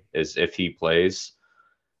storyline. Is if he plays,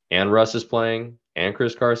 and Russ is playing, and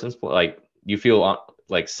Chris Carson's like you feel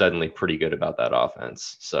like suddenly pretty good about that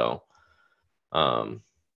offense. So, we'll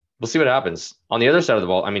see what happens on the other side of the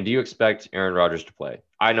ball. I mean, do you expect Aaron Rodgers to play?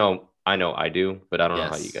 I know I do, but I don't know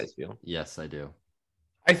how you guys feel. Yes, I do.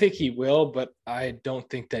 I think he will, but I don't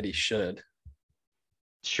think that he should.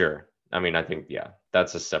 Sure. I mean, I think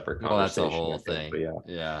that's a separate conversation. Well, that's a whole thing.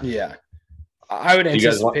 Yeah. I would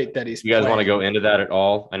anticipate that he's. You guys want to go into that at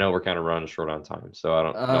all? I know we're kind of running short on time, so I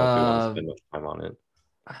don't know if we want to spend much time on it.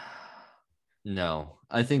 No,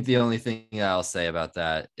 I think the only thing I'll say about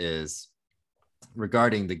that is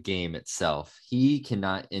regarding the game itself. He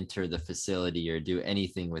cannot enter the facility or do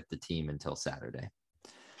anything with the team until Saturday.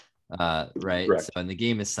 Right. Correct. So, and the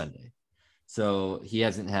game is Sunday. So he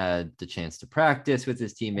hasn't had the chance to practice with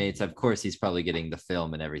his teammates. Of course, he's probably getting the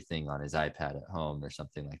film and everything on his iPad at home or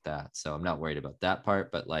something like that. So I'm not worried about that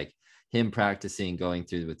part, but like him practicing, going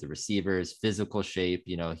through with the receivers, physical shape,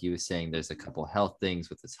 he was saying there's a couple health things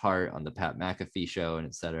with his heart on the Pat McAfee show and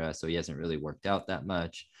et cetera. So he hasn't really worked out that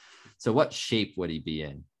much. So what shape would he be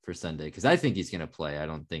in for Sunday? Because I think he's going to play. I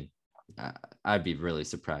don't think I'd be really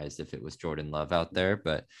surprised if it was Jordan Love out there,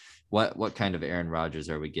 but what kind of Aaron Rodgers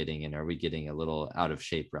are we getting? And are we getting a little out of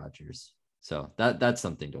shape Rodgers? So that's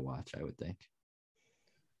something to watch, I would think.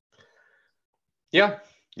 Yeah.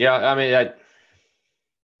 I mean,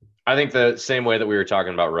 I think the same way that we were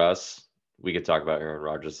talking about Russ, we could talk about Aaron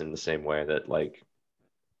Rodgers in the same way that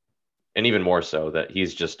and even more so that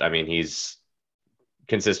he's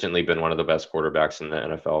consistently been one of the best quarterbacks in the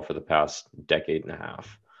NFL for the past decade and a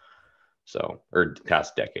half. So, or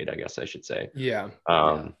past decade, I guess I should say. Yeah.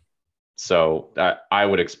 So I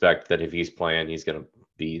would expect that if he's playing, he's going to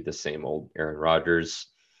be the same old Aaron Rodgers.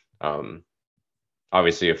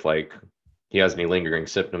 Obviously, if he has any lingering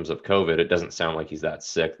symptoms of COVID, it doesn't sound like he's that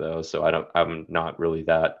sick though. So I'm not really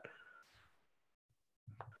that.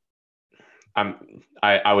 I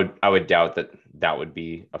would doubt that would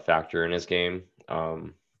be a factor in his game. I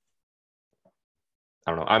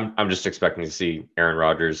don't know. I'm just expecting to see Aaron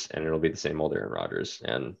Rodgers, and it'll be the same old Aaron Rodgers.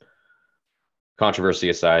 And controversy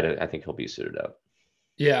aside, I think he'll be suited up.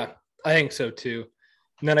 Yeah, I think so too.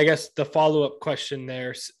 And then I guess the follow-up question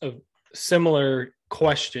there, a similar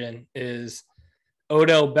question, is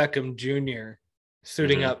Odell Beckham Jr.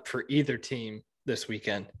 suiting up for either team this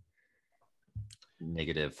weekend?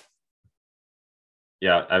 Negative.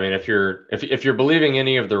 Yeah, I mean, if you're believing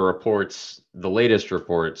any of the reports, the latest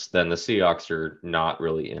reports, then the Seahawks are not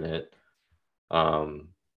really in it.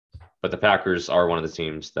 But the Packers are one of the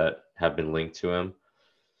teams that have been linked to him.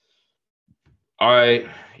 I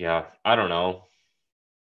don't know.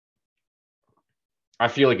 I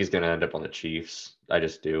feel like he's going to end up on the Chiefs. I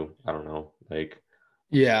just do. I don't know.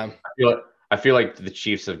 Yeah. I feel like the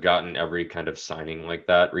Chiefs have gotten every kind of signing like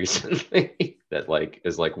that recently that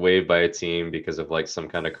is waived by a team because of some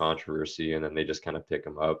kind of controversy, and then they just kind of pick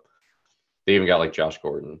them up. They even got Josh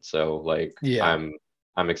Gordon. So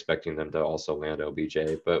I'm expecting them to also land OBJ,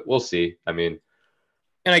 but we'll see. I mean,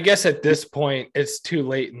 and I guess at this point it's too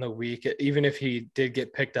late in the week. Even if he did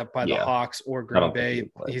get picked up by the Hawks or Green Bay,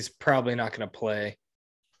 he's probably not going to play.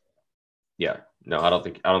 Yeah, no, I don't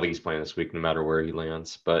think he's playing this week, no matter where he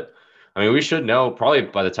lands. But I mean, we should know probably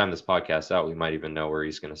by the time this podcast's out, we might even know where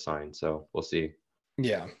he's going to sign. So we'll see.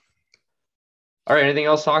 Yeah. All right. Anything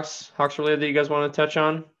else Hawks related that you guys want to touch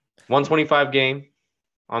on? 125 game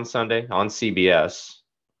on Sunday on CBS.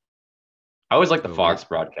 I always like the Fox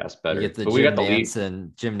broadcast better. We get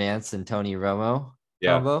the Jim Nance and Tony Romo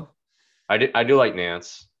combo. I do like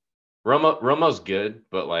Nance. Romo's good,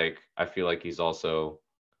 but I feel like he's a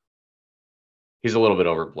little bit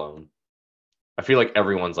overblown. I feel like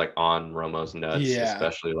everyone's on Romo's nuts,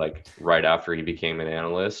 especially right after he became an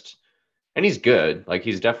analyst. And he's good.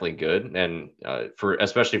 He's definitely good. And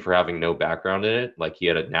especially for having no background in it, he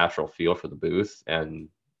had a natural feel for the booth and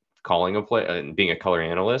calling a play and being a color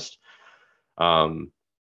analyst.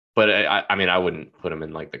 But I mean, I wouldn't put him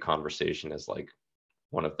in the conversation as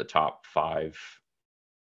one of the top 5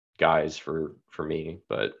 guys for me,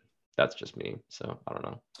 but that's just me. So I don't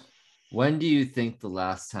know. When do you think the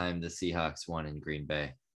last time the Seahawks won in Green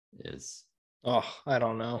Bay is? Oh, I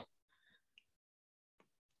don't know.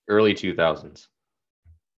 Early 2000s.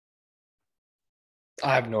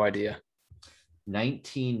 I have no idea.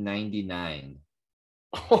 1999.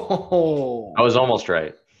 Oh, I was almost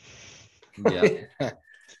right. Yeah.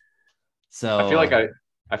 So I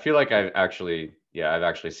feel like I've actually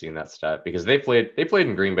seen that stat because they played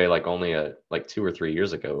in Green Bay only 2 or 3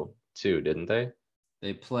 years ago too, didn't they?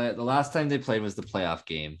 The last time they played was the playoff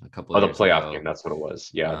game a couple Oh, of the years playoff ago. game. That's what it was.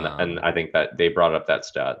 Yeah, and I think that they brought up that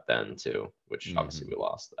stat then too, which obviously we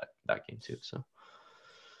lost that game too. So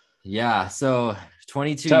yeah, so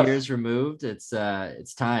 22 tough. years removed. It's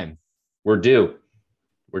time. We're due.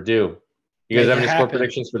 You guys Make have it any score happen.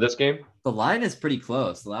 predictions for this game? The line is pretty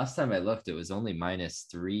close. The last time I looked, it was only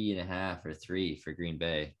 -3.5 or 3 for Green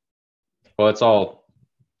Bay. Well, it's all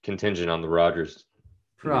contingent on the Rodgers.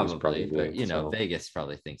 Probably, but Vegas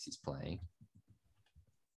probably thinks he's playing.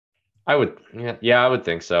 I would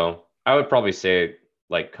think so. I would probably say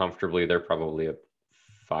like comfortably they're probably a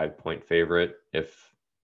 5-point favorite if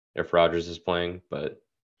Rodgers is playing, but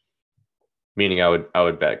meaning I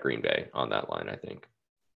would bet Green Bay on that line, I think.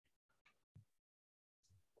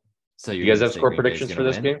 So you guys have score predictions for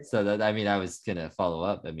this game? So that I was gonna follow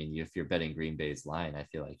up. If you're betting Green Bay's line, I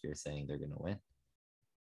feel like you're saying they're gonna win.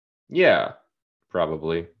 Yeah,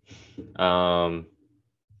 probably. My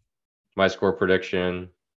score prediction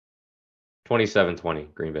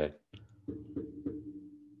 27-20 Green Bay.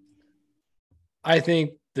 I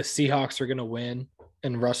think the Seahawks are going to win,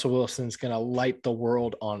 and Russell Wilson's going to light the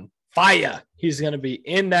world on fire. He's going to be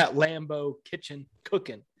in that Lambeau kitchen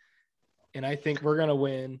cooking. And I think we're going to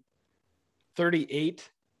win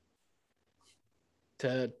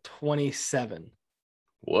 38-27.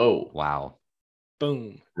 Whoa. Wow.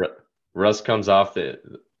 Boom. Russ comes off the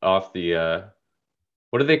what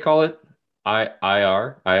do they call it?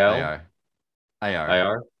 IR? IR.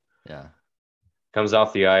 Yeah. Comes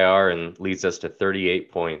off the IR and leads us to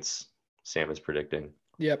 38 points. Sam is predicting.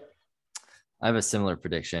 Yep. I have a similar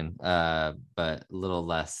prediction, but a little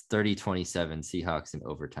less. 30-27 Seahawks in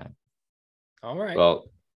overtime. All right. Well,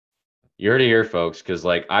 you heard it here, folks, because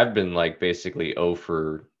I've been basically 0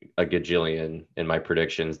 for a gajillion in my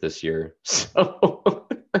predictions this year. So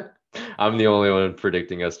I'm the only one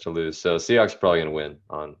predicting us to lose. So Seahawks probably gonna win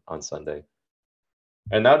on Sunday.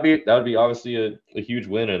 And that would be obviously a huge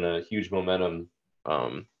win and a huge momentum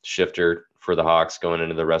shifter for the Hawks going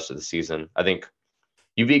into the rest of the season. I think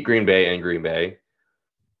you beat Green Bay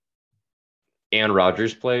and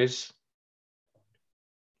Rodgers plays.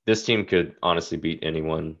 This team could honestly beat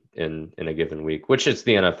anyone in a given week, which is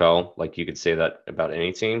the NFL. You could say that about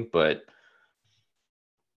any team, but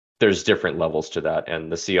there's different levels to that.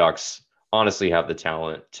 And the Seahawks honestly have the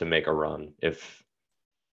talent to make a run if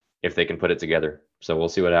they can put it together. So we'll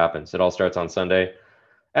see what happens. It all starts on Sunday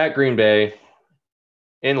at Green Bay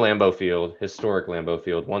in Lambeau Field, historic Lambeau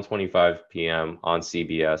Field, 1:25 p.m. on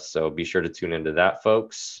CBS. So be sure to tune into that,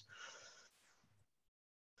 folks.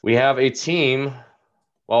 We have a team.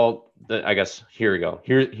 Well, I guess here we go.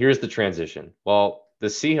 Here's the transition. While the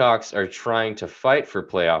Seahawks are trying to fight for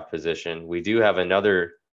playoff position, we do have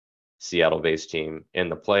another Seattle-based team in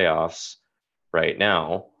the playoffs right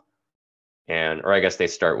now. Or I guess they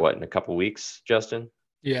start in a couple weeks, Justin?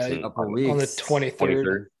 Yeah, a couple weeks. On the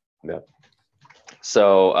 23rd. Yeah.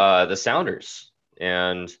 So the Sounders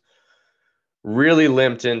and really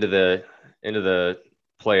limped into the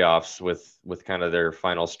playoffs with kind of their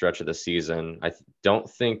final stretch of the season. I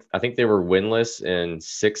think they were winless in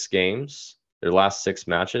 6 games, their last 6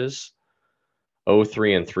 matches.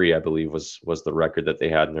 0-3-3, I believe, was the record that they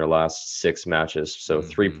had in their last 6 matches. So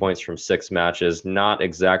 3 points from 6 matches, not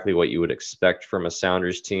exactly what you would expect from a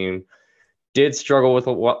Sounders team. Did struggle with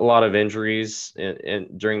a lot of injuries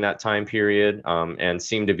during that time period, and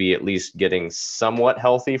seemed to be at least getting somewhat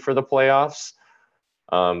healthy for the playoffs.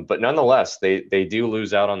 But nonetheless, they do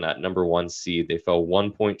lose out on that number 1 seed. They fell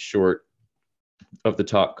 1 point short of the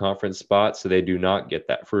top conference spot, so they do not get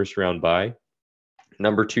that first round bye.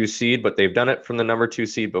 Number 2 seed, but they've done it from the number 2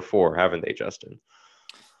 seed before, haven't they, Justin?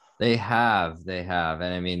 They have.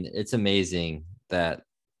 And it's amazing that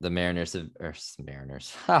the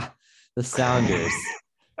the Sounders.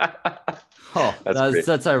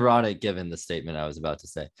 That's ironic given the statement I was about to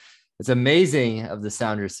say. It's amazing of the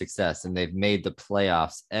Sounders' success, and they've made the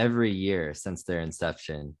playoffs every year since their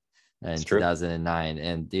inception in 2009,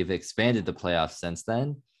 and they've expanded the playoffs since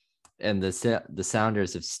then. And the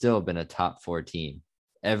Sounders have still been a top 4 team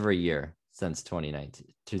every year since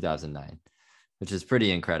 2009, which is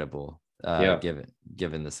pretty incredible,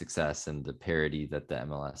 given the success and the parity that the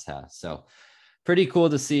MLS has. So pretty cool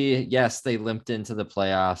to see. Yes, they limped into the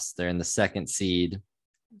playoffs. They're in the 2nd seed,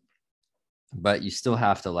 but you still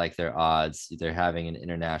have to like their odds. They're having an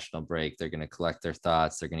international break. They're going to collect their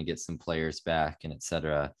thoughts. They're going to get some players back and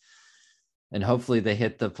etc. And hopefully they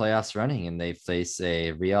hit the playoffs running and they face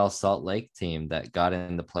a Real Salt Lake team that got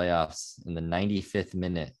in the playoffs in the 95th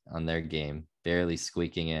minute on their game, barely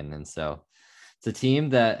squeaking in. And so it's a team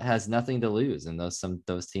that has nothing to lose. And those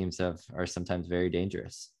teams are sometimes very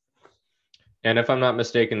dangerous. And if I'm not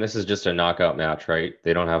mistaken, this is just a knockout match, right?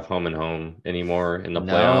 They don't have home and home anymore in the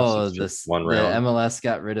playoffs. No, It's just one the round. MLS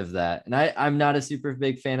got rid of that. And I'm not a super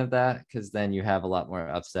big fan of that because then you have a lot more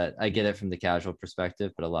upset. I get it from the casual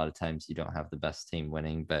perspective, but a lot of times you don't have the best team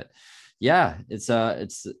winning. But yeah,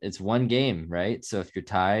 it's one game, right? So if you're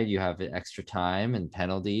tied, you have extra time and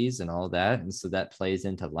penalties and all that. And so that plays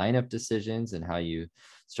into lineup decisions and how you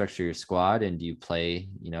structure your squad. And do you play,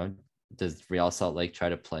 does Real Salt Lake try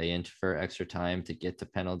to play into for extra time to get to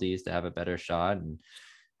penalties to have a better shot, and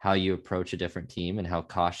how you approach a different team and how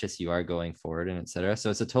cautious you are going forward, and etc. So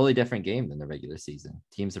it's a totally different game than the regular season.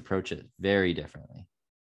 Teams approach it very differently.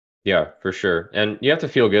 Yeah, for sure. And you have to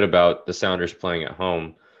feel good about the Sounders playing at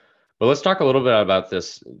home. But let's talk a little bit about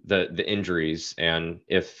the injuries, and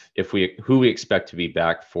if we who we expect to be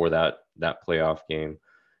back for that playoff game.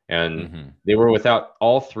 And they were without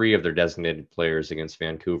all three of their designated players against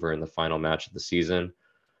Vancouver in the final match of the season.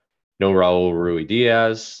 No Raul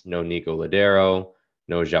Ruidiaz, no Nico Ladero,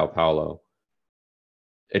 no João Paulo.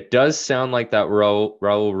 It does sound like that Raul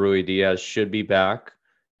Ruidiaz should be back.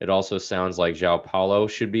 It also sounds like João Paulo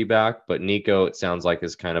should be back, but Nico, it sounds like,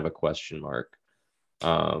 is kind of a question mark.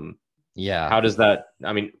 Yeah. How does that?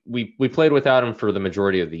 I mean, we played without him for the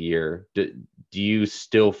majority of the year. Do you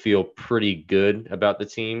still feel pretty good about the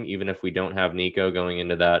team, even if we don't have Nico going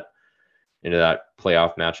into that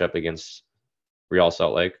playoff matchup against Real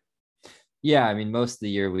Salt Lake? Yeah, I mean, most of the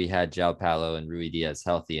year we had João Paulo and Ruidiaz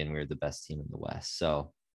healthy, and we were the best team in the West.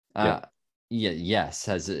 So, yes,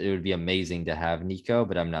 it would be amazing to have Nico,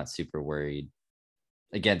 but I'm not super worried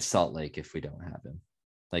against Salt Lake if we don't have him.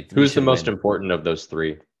 Like, who's the most important of those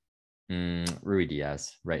three?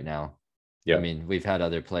 Ruidiaz right now. Yeah. I mean, we've had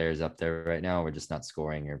other players up there right now. We're just not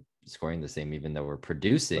scoring the same, even though we're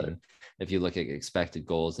producing. Right. If you look at expected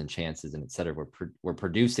goals and chances and et cetera, we're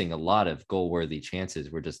producing a lot of goal-worthy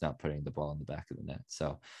chances. We're just not putting the ball in the back of the net.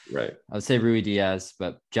 So right, I would say Ruidiaz,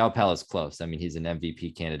 but João Paulo is close. I mean, he's an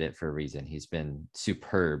MVP candidate for a reason. He's been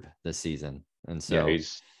superb this season. And so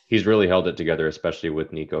he's really held it together, especially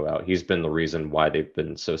with Nico out. He's been the reason why they've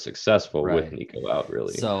been so successful with Nico out,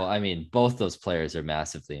 really. So, I mean, both those players are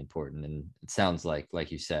massively important. And it sounds like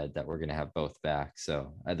you said, that we're going to have both back.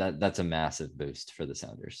 So that's a massive boost for the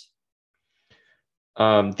Sounders.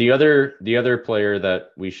 The other player that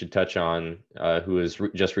we should touch on, who has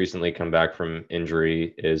just recently come back from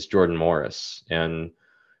injury, is Jordan Morris. And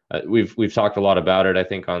we've talked a lot about it, I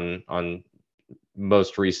think, on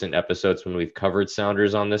most recent episodes when we've covered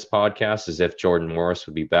Sounders on this podcast, as if Jordan Morris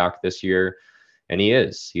would be back this year. And he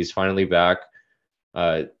is. He's finally back,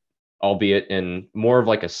 albeit in more of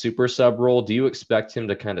like a super sub role. Do you expect him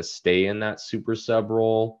to kind of stay in that super sub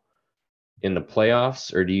role in the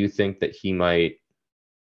playoffs, or do you think that he might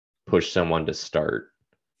push someone to start?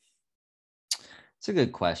 It's a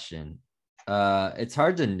good question. It's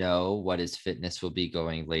hard to know what his fitness will be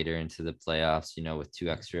going later into the playoffs, with two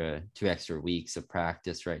extra weeks of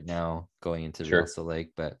practice right now going into Real Salt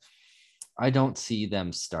Lake, but I don't see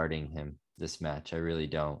them starting him this match. I really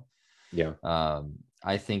don't. Yeah.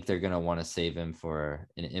 I think they're going to want to save him for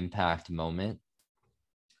an impact moment.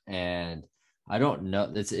 And I don't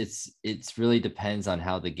know. It's really depends on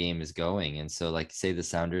how the game is going. And so, like, say the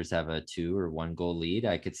Sounders have a 2 or 1 goal lead,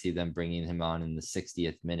 I could see them bringing him on in the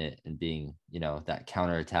 60th minute and being, that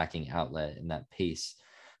counterattacking outlet and that pace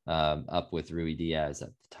up with Ruidiaz at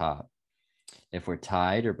the top. If we're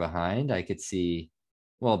tied or behind, I could see,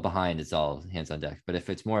 well, behind is all hands on deck. But if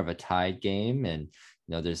it's more of a tied game and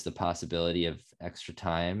there's the possibility of extra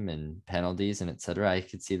time and penalties and et cetera, I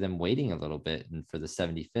could see them waiting a little bit and for the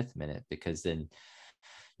 75th minute, because then,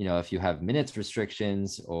 if you have minutes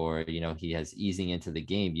restrictions or, he has easing into the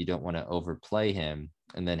game, you don't want to overplay him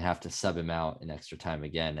and then have to sub him out in extra time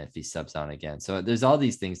again if he subs on again. So there's all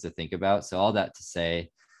these things to think about. So all that to say,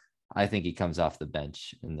 I think he comes off the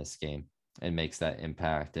bench in this game and makes that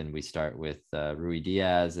impact. And we start with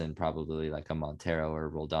Ruidiaz and probably like a Montero or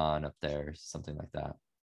Roldan up there, something like that.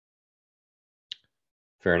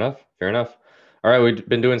 Fair enough. All right, we've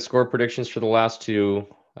been doing score predictions for the last two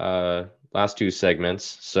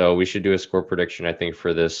segments, so we should do a score prediction, I think,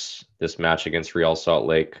 for this match against Real Salt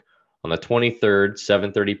Lake on the 23rd,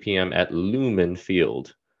 7:30 p.m. at Lumen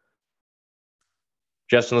Field.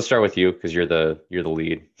 Justin, let's start with you because you're the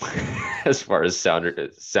lead as far as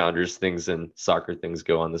Sounders things and soccer things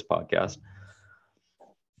go on this podcast.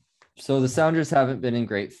 So the Sounders haven't been in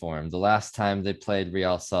great form. The last time they played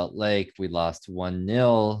Real Salt Lake, we lost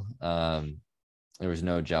 1-0. There was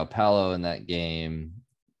no João Paulo in that game.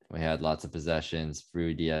 We had lots of possessions.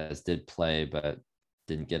 Ruidiaz did play, but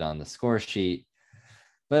didn't get on the score sheet.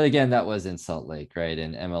 But again, that was in Salt Lake, right?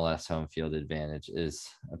 And MLS home field advantage is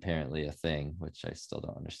apparently a thing, which I still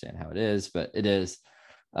don't understand how it is, but it is.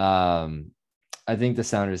 I think the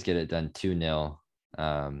Sounders get it done 2-0.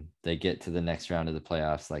 They get to the next round of the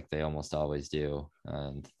playoffs like they almost always do.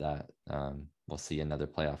 And that we'll see another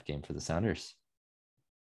playoff game for the Sounders.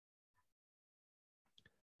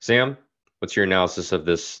 Sam, what's your analysis of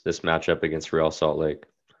this matchup against Real Salt Lake?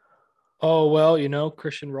 Oh, well,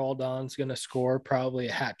 Christian Roldan's going to score probably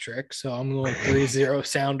a hat trick. So I'm going 3-0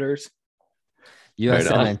 Sounders.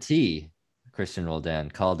 USMNT, Christian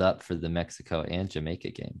Roldan called up for the Mexico and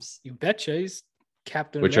Jamaica games. You betcha. He's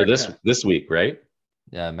Captain Which America. are this week, right?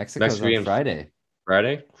 Yeah, Mexico's on Friday.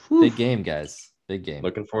 Friday? Big game, guys. Big game.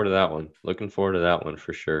 Looking forward to that one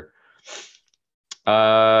for sure.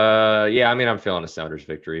 Yeah, I mean, I'm feeling a Sounders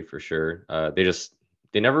victory for sure.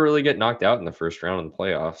 They never really get knocked out in the first round of the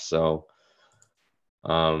playoffs. So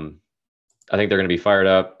I think they're going to be fired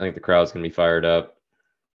up. I think the crowd's going to be fired up,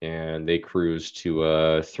 and they cruise to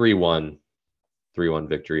a 3-1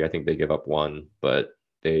 victory. I think they give up one, but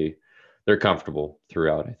they're comfortable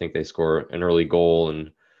throughout. I think they score an early goal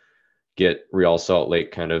and get Real Salt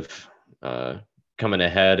Lake kind of coming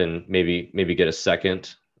ahead and maybe get a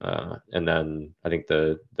second. And then I think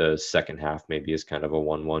the second half maybe is kind of a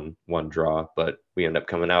 1-1 draw, but we end up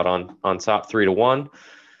coming out on top 3-1,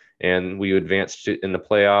 and we advance in the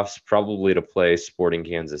playoffs probably to play Sporting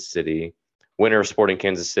Kansas City. Winner of Sporting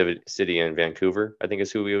Kansas City and Vancouver, I think,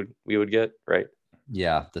 is who we would get, right?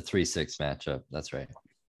 Yeah, the 3-6 matchup. That's right.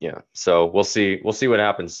 Yeah. So we'll see what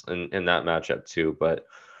happens in that matchup too. But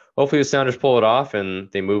hopefully the Sounders pull it off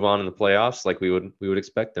and they move on in the playoffs like we would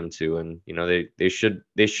expect them to. And they should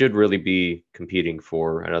really be competing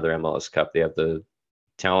for another MLS Cup. They have the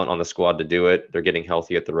talent on the squad to do it. They're getting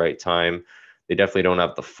healthy at the right time. They definitely don't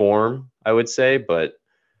have the form, I would say, but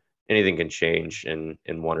anything can change in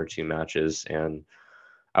one or two matches. And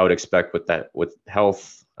I would expect with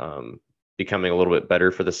health becoming a little bit better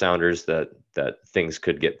for the Sounders, that things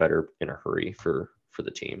could get better in a hurry for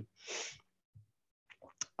the team.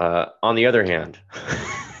 On the other hand,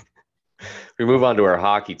 we move on to our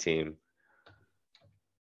hockey team.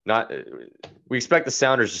 We expect the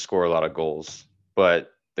Sounders to score a lot of goals,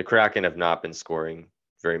 but the Kraken have not been scoring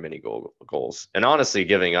very many goals, and honestly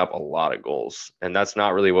giving up a lot of goals. And that's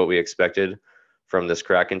not really what we expected from this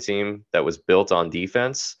Kraken team that was built on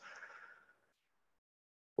defense.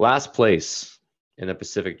 Last place in the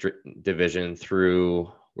Pacific Division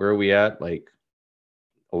through, where are we at? Like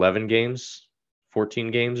 11 games,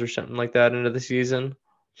 14 games or something like that into the season.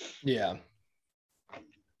 Yeah.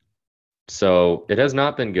 So it has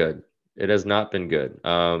not been good. It's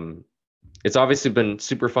obviously been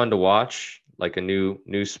super fun to watch, like a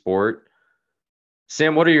new sport.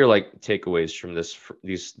 Sam, what are your takeaways from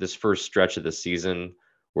this first stretch of the season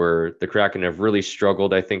where the Kraken have really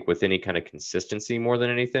struggled, I think, with any kind of consistency more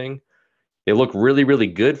than anything? They look really, really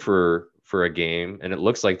good for a game, and it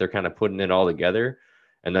looks like they're kind of putting it all together,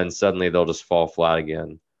 and then suddenly they'll just fall flat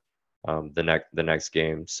again the next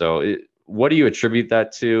game. So what do you attribute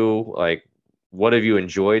that to? What have you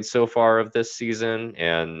enjoyed so far of this season,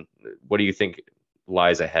 and what do you think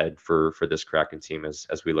lies ahead for this Kraken team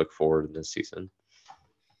as we look forward in this season?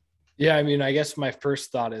 Yeah, I mean, I guess my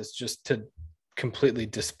first thought is just to completely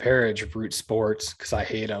disparage Root Sports because I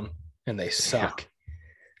hate them and they suck. Yeah.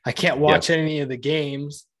 I can't watch any of the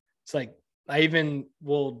games. It's like I even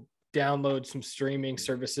will download some streaming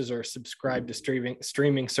services or subscribe to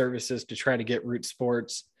streaming services to try to get Root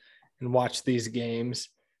Sports and watch these games,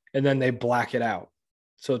 and then they black it out.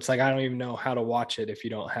 So it's like I don't even know how to watch it if you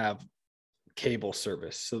don't have cable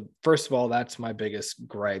service. So first of all, that's my biggest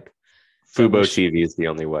gripe. Fubo TV is the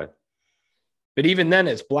only way. But even then,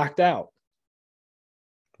 it's blacked out.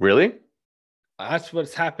 Really? That's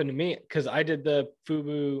what's happened to me because I did the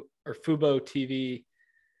Fubo TV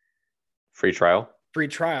free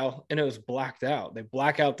trial, and it was blacked out. They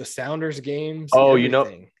black out the Sounders games. Oh,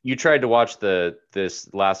 everything. You tried to watch this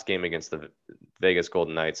last game against the Vegas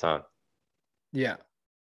Golden Knights, huh? Yeah.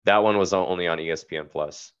 That one was only on ESPN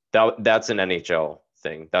Plus. That's an NHL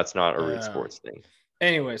thing. That's not a Root Sports thing.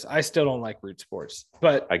 Anyways, I still don't like Root Sports,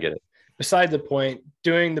 but I get it. Beside the point,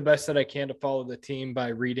 doing the best that I can to follow the team by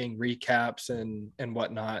reading recaps and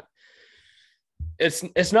whatnot.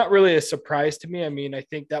 It's not really a surprise to me. I mean, I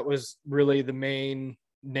think that was really the main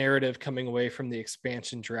narrative coming away from the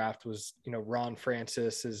expansion draft was, Ron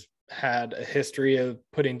Francis has had a history of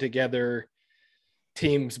putting together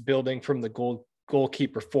teams building from the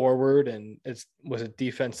goalkeeper forward, and it was a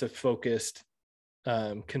defensive focused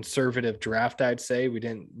conservative draft. I'd say we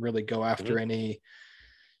didn't really go after any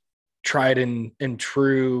tried and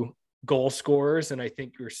true goal scorers. And I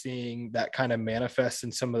think you're seeing that kind of manifest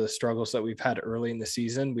in some of the struggles that we've had early in the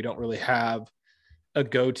season. We don't really have a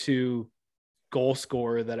go-to goal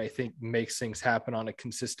scorer that I think makes things happen on a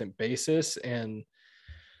consistent basis. And,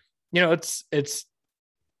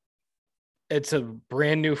 it's a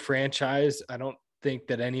brand new franchise. I don't think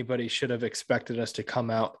that anybody should have expected us to come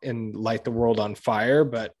out and light the world on fire,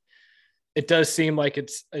 but it does seem like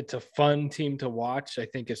it's a fun team to watch. I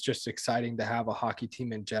think it's just exciting to have a hockey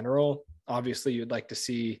team in general. Obviously, you'd like to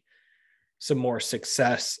see some more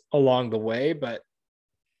success along the way, but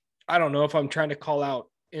I don't know if I'm trying to call out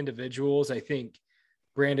individuals. I think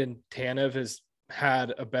Brandon Tanev has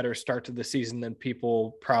had a better start to the season than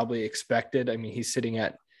people probably expected. I mean, he's sitting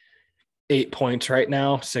at 8 points right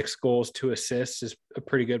now, 6 goals, 2 assists is a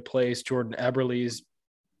pretty good place. Jordan Eberle's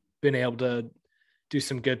been able to do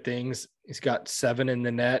some good things. He's got 7 in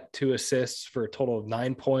the net, 2 assists for a total of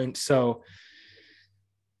 9 points. So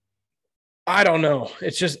I don't know.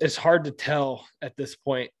 It's hard to tell at this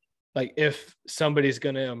point, like if somebody's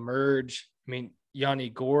going to emerge. I mean, Yanni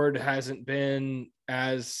Gourde hasn't been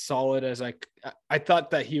as solid as I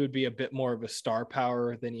thought that he would be a bit more of a star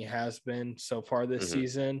power than he has been so far this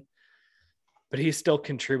season, but he's still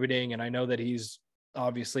contributing. And I know that he's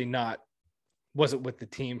obviously wasn't with the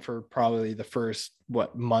team for probably the first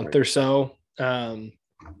month or so. But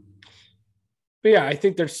yeah, I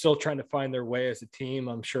think they're still trying to find their way as a team.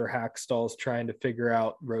 I'm sure Hackstall's trying to figure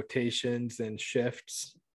out rotations and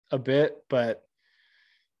shifts a bit, but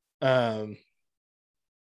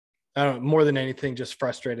I don't know, more than anything, just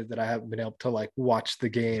frustrated that I haven't been able to watch the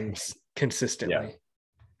games consistently.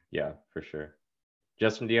 Yeah, for sure.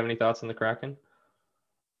 Justin, do you have any thoughts on the Kraken?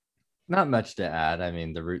 Not much to add. I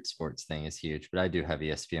mean, the Root Sports thing is huge, but I do have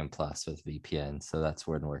ESPN Plus with VPN, so that's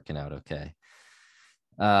working out okay.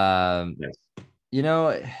 Yes.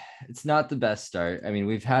 It's not the best start. I mean,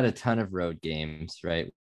 we've had a ton of road games,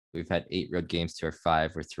 right? We've had 8 road games to our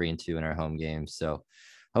 5. We're 3-2 in our home games. So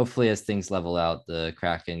hopefully as things level out, the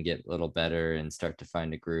Kraken get a little better and start to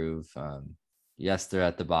find a groove. Yes, they're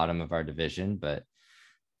at the bottom of our division, but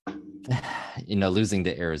losing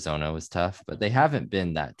to Arizona was tough, but they haven't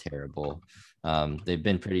been that terrible. They've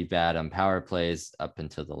been pretty bad on power plays up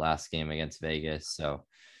until the last game against Vegas. So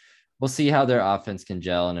we'll see how their offense can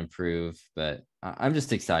gel and improve, but I'm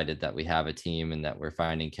just excited that we have a team and that we're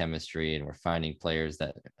finding chemistry and we're finding players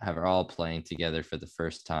that are all playing together for the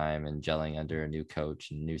first time and gelling under a new coach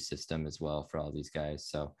and new system as well for all these guys.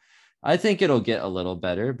 So I think it'll get a little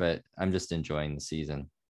better, but I'm just enjoying the season.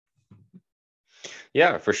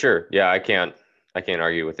 Yeah, for sure. Yeah, I can't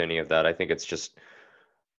argue with any of that. I think it's just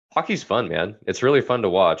hockey's fun, man. It's really fun to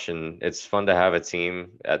watch, and it's fun to have a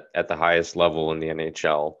team at the highest level in the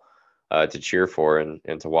NHL to cheer for and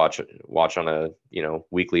to watch on a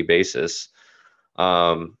weekly basis.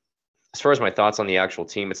 As far as my thoughts on the actual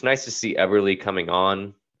team, it's nice to see Eberle coming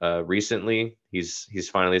on recently. He's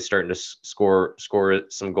finally starting to score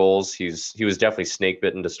some goals. He was definitely snake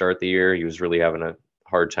bitten to start the year. He was really having a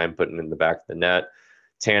hard time putting in the back of the net.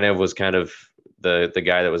 Tanev was kind of the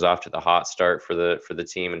guy that was off to the hot start for the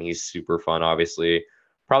team, and he's super fun. Obviously,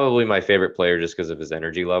 probably my favorite player just because of his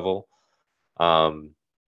energy level.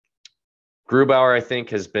 Grubauer, I think,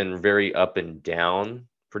 has been very up and down,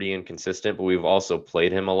 pretty inconsistent, but we've also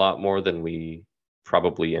played him a lot more than we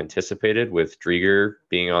probably anticipated, with Drieger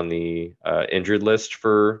being on the injured list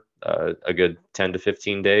for a good 10 to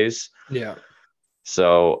 15 days. Yeah.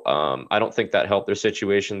 So I don't think that helped their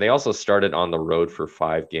situation. They also started on the road for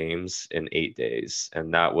 5 games in 8 days,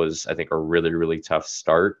 and that was, I think, a really, really tough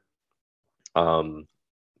start.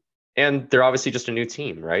 And they're obviously just a new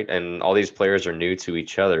team, right? And all these players are new to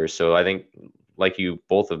each other. So I think, like you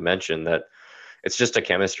both have mentioned, that it's just a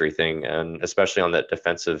chemistry thing, and especially on that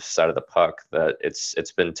defensive side of the puck, that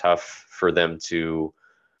it's been tough for them to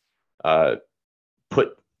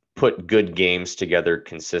put good games together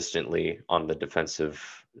consistently on the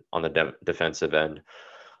defensive end.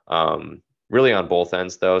 Really on both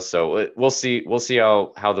ends though. So we'll see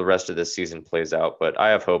how the rest of this season plays out. But I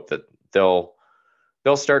have hope that they'll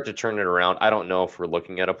start to turn it around. I don't know if we're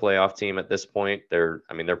looking at a playoff team at this point. They're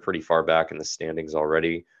pretty far back in the standings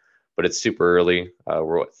already, but it's super early.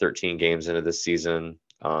 We're 13 games into this season.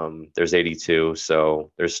 There's 82,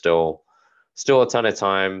 so there's still a ton of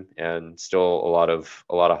time and still a lot of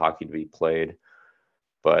hockey to be played.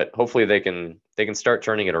 But hopefully they can start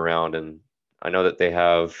turning it around. And I know that they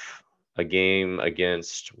have a game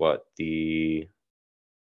against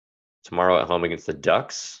tomorrow at home against the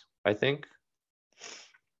Ducks, I think.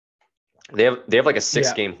 They have like a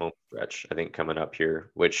 6-game home stretch, I think, coming up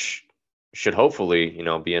here, which should hopefully,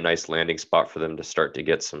 be a nice landing spot for them to start to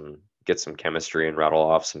get some get some chemistry and rattle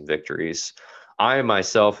off some victories. I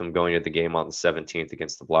myself am going to the game on the 17th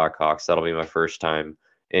against the Blackhawks. That'll be my first time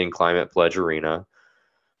in Climate Pledge Arena.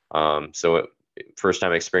 First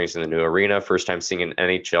time experiencing the new arena, first time seeing an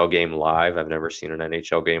NHL game live. I've never seen an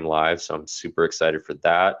NHL game live, so I'm super excited for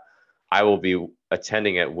that. I will be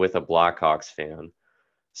attending it with a Blackhawks fan.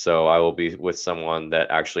 So I will be with someone that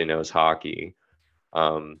actually knows hockey.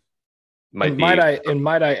 Might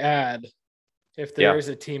I add, if there is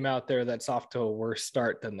a team out there that's off to a worse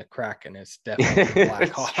start than the Kraken, it's definitely the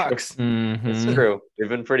Blackhawks. It's true. They've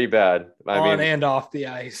been pretty bad. On and off the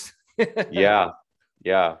ice. Yeah.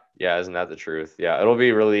 Isn't that the truth? Yeah, it'll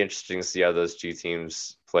be really interesting to see how those two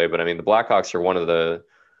teams play. But I mean, the Blackhawks are one of the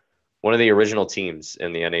original teams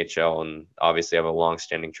in the NHL, and obviously have a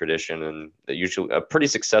long-standing tradition and usually a pretty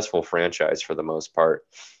successful franchise for the most part.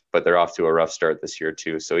 But they're off to a rough start this year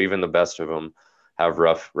too. So even the best of them have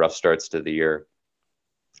rough starts to the year.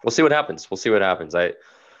 We'll see what happens.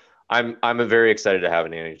 I'm very excited to have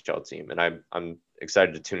an NHL team, and I'm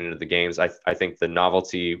excited to tune into the games. I think the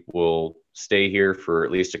novelty will stay here for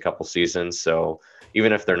at least a couple seasons. So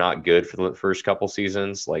even if they're not good for the first couple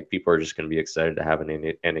seasons, like, people are just going to be excited to have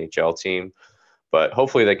an NHL team. But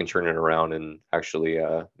hopefully they can turn it around and actually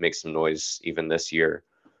make some noise even this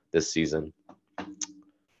season.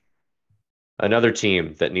 Another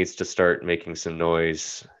team that needs to start making some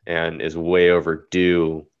noise and is way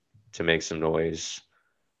overdue to make some noise,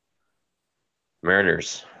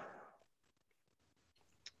 Mariners.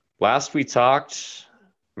 Last we talked,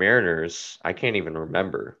 Mariners, I can't even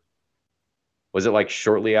remember. Was it like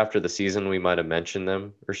shortly after the season we might have mentioned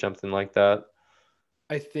them or something like that?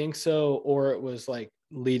 I think so, or it was like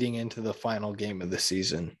leading into the final game of the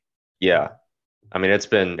season. Yeah. I mean, it's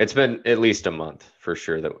been at least a month for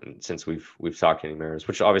sure since we've talked any Mariners,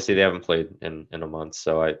 which obviously they haven't played in a month,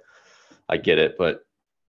 so I get it. But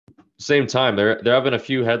same time, there have been a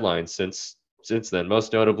few headlines since then,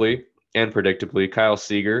 most notably and predictably, Kyle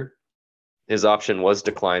Seager, his option was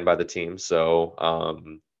declined by the team, so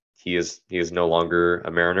he is no longer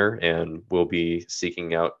a Mariner and will be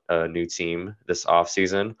seeking out a new team this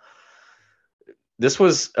offseason. This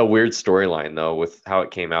was a weird storyline, though, with how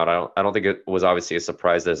it came out. I don't think it was obviously a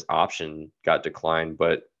surprise that his option got declined,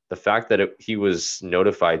 but the fact that he was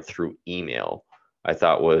notified through email, I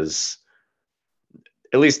thought was,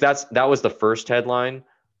 at least that was the first headline.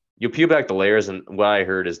 You peel back the layers, and what I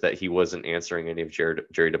heard is that he wasn't answering any of Jerry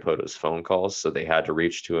Dipoto's phone calls, so they had to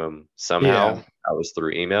reach to him somehow. Yeah. That was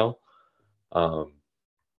through email.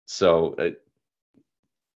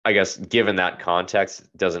 I guess given that context,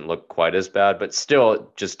 it doesn't look quite as bad, but still it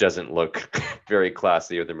just doesn't look very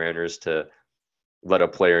classy of the Mariners to let a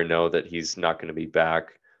player know that he's not going to be back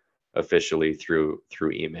officially through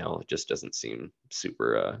email. It just doesn't seem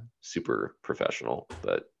super professional,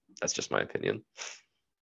 but that's just my opinion.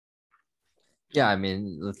 Yeah, I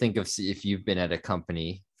mean, think of if you've been at a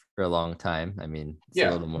company for a long time. I mean, it's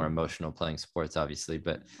a little more emotional playing sports, obviously,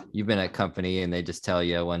 but you've been at a company and they just tell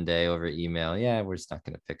you one day over email, yeah, we're just not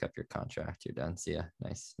going to pick up your contract. You're done. See ya.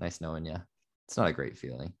 Nice knowing you. It's not a great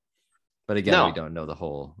feeling. But again, we don't know the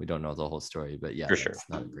whole story. But yeah, for sure, it's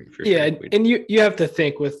not a great feeling. Yeah, and you have to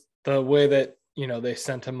think with the way that they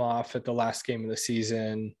sent him off at the last game of the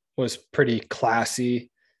season was pretty classy.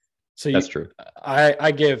 So that's true.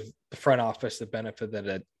 I give the front office the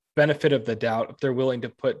benefit of the doubt. If they're willing to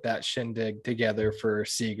put that shindig together for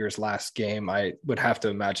Seager's last game, I would have to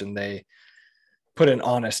imagine they put an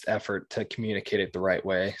honest effort to communicate it the right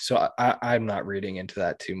way. So I'm not reading into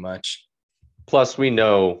that too much. Plus, we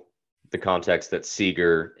know the context that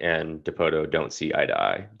Seager and Dipoto don't see eye to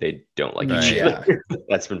eye. They don't like each other.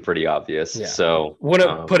 That's been pretty obvious. Yeah. So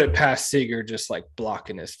wouldn't put it past Seager just like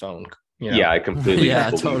blocking his phone. Yeah, I completely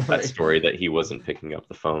believe that story that he wasn't picking up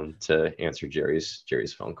the phone to answer Jerry's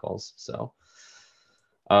phone calls. So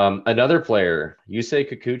another player, Yusei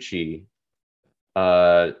Kikuchi,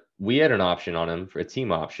 we had an option on him for a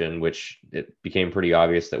team option, which it became pretty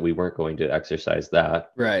obvious that we weren't going to exercise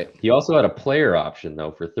that. Right. He also had a player option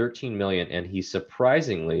though for $13 million, and he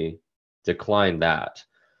surprisingly declined that.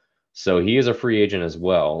 So he is a free agent as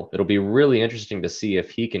well. It'll be really interesting to see if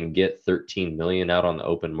he can get $13 million out on the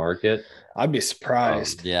open market. I'd be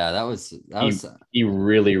surprised. He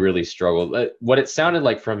really, really struggled. What it sounded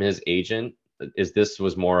like from his agent is this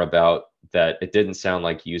was more about that. It didn't sound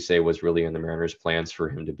like Yusei was really in the Mariners' plans for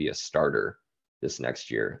him to be a starter this next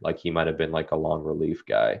year. Like he might have been like a long relief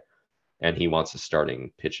guy, and he wants a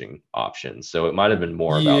starting pitching option. So it might have been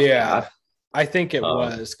more about that. I think it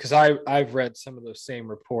was because I've read some of those same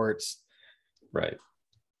reports. Right.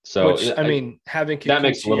 So I mean, having that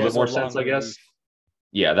makes a little bit more sense, I guess.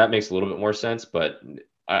 Yeah, that makes a little bit more sense, but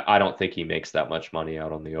I don't think he makes that much money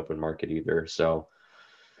out on the open market either. So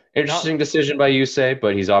interesting decision by Yusei,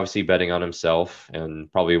 but he's obviously betting on himself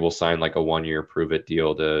and probably will sign like a 1-year prove it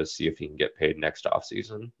deal to see if he can get paid next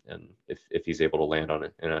offseason and if he's able to land on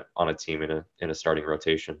it on a team in a starting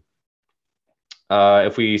rotation.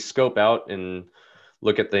 If we scope out and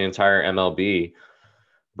look at the entire MLB,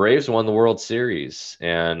 Braves won the World Series,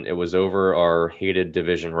 and it was over our hated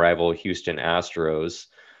division rival Houston Astros.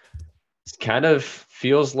 It kind of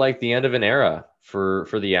feels like the end of an era for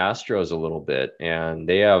the Astros a little bit, and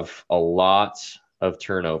they have a lot of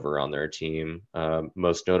turnover on their team.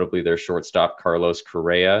 Most notably, their shortstop Carlos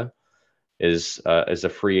Correa is a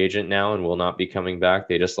free agent now and will not be coming back.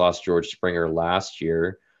 They just lost George Springer last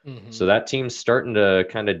year. So that team's starting to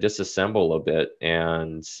kind of disassemble a bit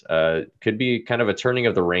and could be kind of a turning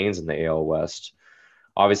of the reins in the AL West.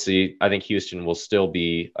 Obviously, I think Houston will still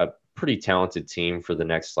be a pretty talented team for the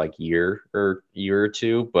next like year or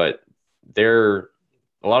two, but a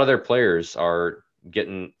lot of their players are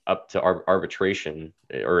getting up to arbitration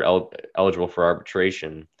or eligible for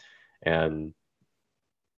arbitration and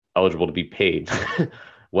eligible to be paid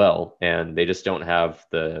well, and they just don't have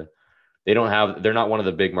they're not one of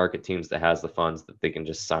the big market teams that has the funds that they can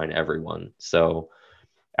just sign everyone. So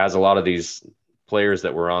as a lot of these players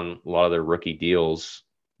that were on a lot of their rookie deals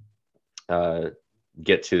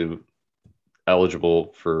get to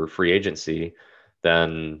eligible for free agency,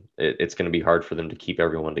 then it's going to be hard for them to keep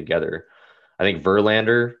everyone together. I think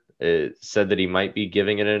Verlander said that he might be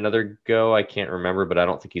giving it another go. I can't remember, but I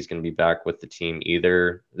don't think he's going to be back with the team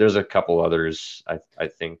either. There's a couple others, I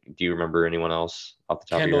think. Do you remember anyone else off the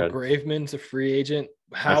top of your head? Kendall Graveman's a free agent.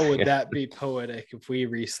 How would that be poetic if we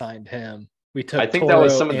re-signed him? We took I think Toro that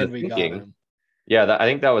was some of the and we got thinking. him. Yeah, I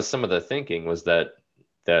think that was some of the thinking was that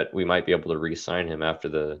we might be able to re-sign him after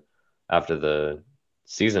the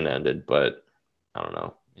season ended, but I don't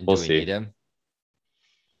know. We'll see. Need him?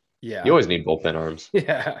 Yeah. You always need bullpen arms.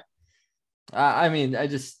 Yeah. I mean, I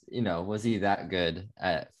just, was he that good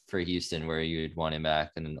for Houston where you'd want him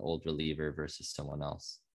back in an old reliever versus someone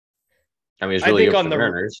else? I mean, it's really good on for the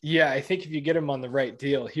Mariners. Yeah, I think if you get him on the right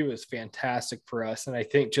deal, he was fantastic for us. And I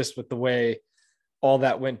think just with the way all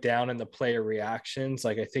that went down in the player reactions,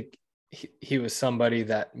 like I think he was somebody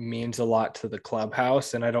that means a lot to the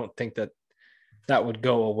clubhouse. And I don't think that would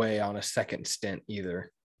go away on a second stint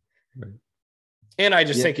either. Right. And I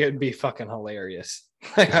just think it would be fucking hilarious.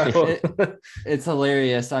 It's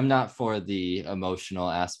hilarious. I'm not for the emotional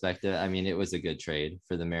aspect of it. I mean, it was a good trade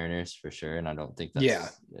for the Mariners for sure, and I don't think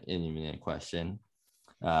that's even in question.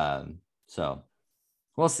 So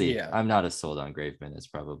we'll see. Yeah. I'm not as sold on Graveman as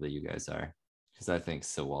probably you guys are, because I think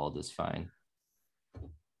Sewald is fine.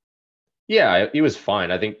 Yeah, he was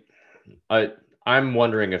fine. I think I'm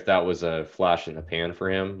wondering if that was a flash in the pan for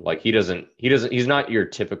him. Like he's not your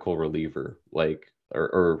typical reliever, like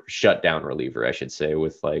or shut down reliever, I should say,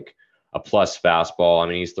 with like a plus fastball. I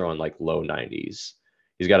mean, he's throwing like low 90s.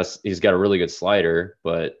 He's got a really good slider,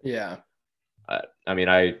 but yeah. I mean,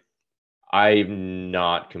 I'm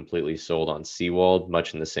not completely sold on Sewald,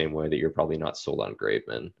 much in the same way that you're probably not sold on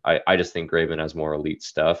Graveman. I just think Graveman has more elite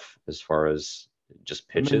stuff as far as just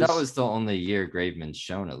pitches. I mean, that was the only year Graveman's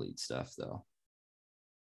shown elite stuff, though.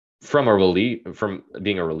 From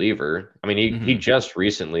being a reliever. I mean, he just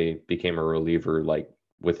recently became a reliever, like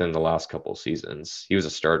within the last couple of seasons. He was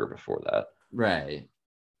a starter before that. Right.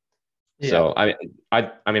 So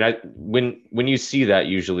when you see that,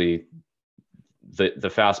 usually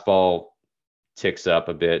the fastball ticks up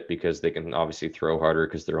a bit because they can obviously throw harder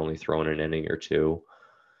because they're only throwing an inning or two.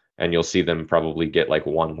 And you'll see them probably get like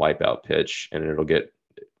one wipeout pitch, and it'll get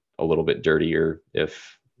a little bit dirtier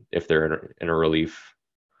if they're in a relief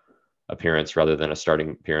appearance rather than a starting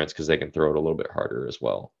appearance, because they can throw it a little bit harder as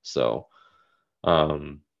well. So I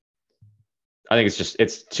think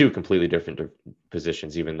it's two completely different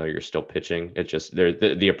positions, even though you're still pitching. It just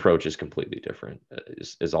the approach is completely different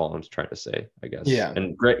is all I'm trying to say, I guess. Yeah.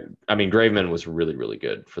 And Graveman was really, really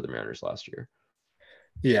good for the Mariners last year.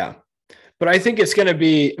 Yeah. But I think it's going to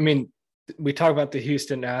be, I mean, we talk about the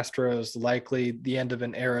Houston Astros, likely the end of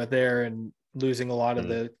an era there and losing a lot of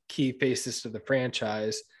the key faces to the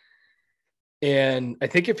franchise. And I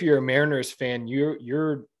think if you're a Mariners fan,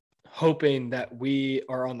 you're hoping that we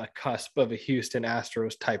are on the cusp of a Houston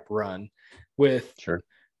Astros type run with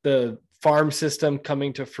the farm system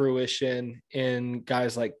coming to fruition in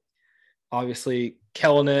guys like obviously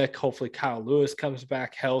Kelenic. Hopefully Kyle Lewis comes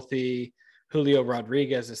back healthy. Julio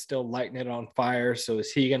Rodriguez is still lighting it on fire. So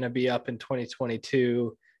is he going to be up in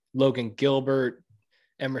 2022? Logan Gilbert,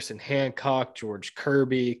 Emerson Hancock, George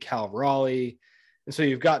Kirby, Cal Raleigh. And so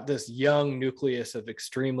you've got this young nucleus of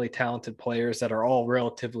extremely talented players that are all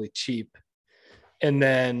relatively cheap. And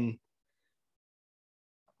then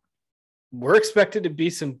we're expected to be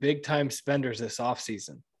some big time spenders this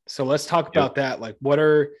offseason. So let's talk about that. Like, what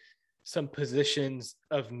are some positions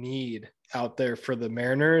of need out there for the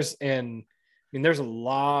Mariners? And I mean, there's a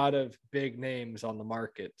lot of big names on the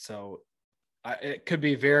market. So it could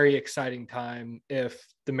be a very exciting time if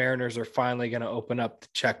the Mariners are finally going to open up the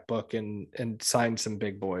checkbook and sign some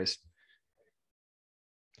big boys.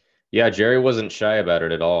 Yeah, Jerry wasn't shy about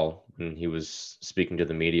it at all when he was speaking to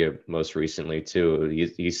the media most recently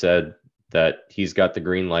too. He said that he's got the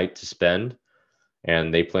green light to spend,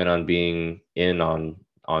 and they plan on being in on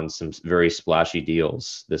some very splashy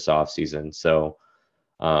deals this offseason. So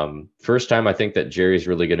first time I think that Jerry's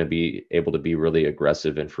really going to be able to be really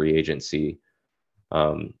aggressive in free agency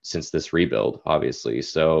since this rebuild, obviously.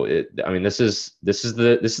 So this is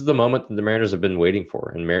the moment that the Mariners have been waiting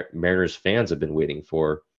for, and Mariners fans have been waiting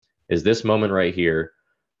for, is this moment right here.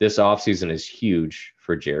 This offseason is huge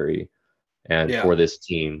for Jerry and for this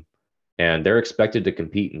team, and they're expected to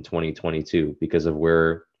compete in 2022 because of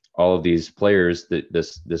where all of these players that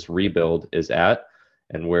this rebuild is at,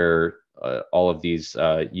 and where all of these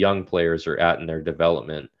young players are at in their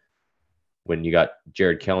development. When you got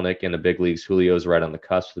Jared Kelenic in the big leagues, Julio's right on the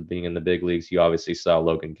cusp of being in the big leagues. You obviously saw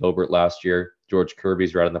Logan Gilbert last year. George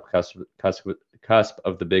Kirby's right on the cusp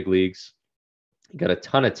of the big leagues. You got a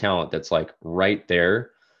ton of talent that's like right there,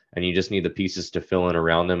 and you just need the pieces to fill in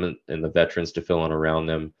around them and the veterans to fill in around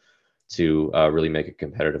them to really make a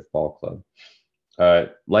competitive ball club.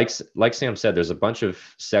 Like Sam said, there's a bunch of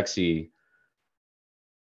sexy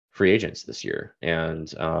free agents this year, and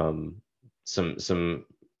some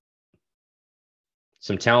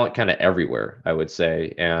talent kind of everywhere, I would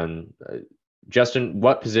say. And Justin,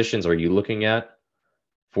 what positions are you looking at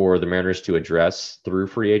for the Mariners to address through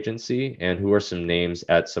free agency, and who are some names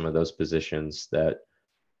at some of those positions that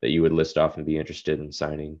you would list off and be interested in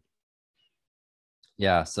signing?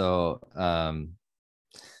 Yeah, so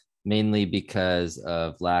mainly because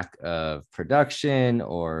of lack of production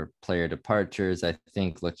or player departures, I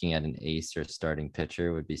think looking at an ace or starting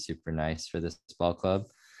pitcher would be super nice for this ball club.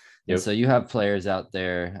 Yep. And so you have players out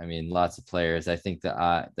there. I mean, lots of players. I think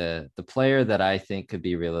the player that I think could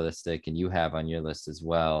be realistic, and you have on your list as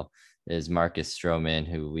well, is Marcus Stroman,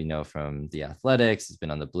 who we know from the Athletics, has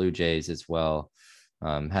been on the Blue Jays as well.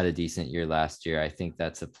 Had a decent year last year. I think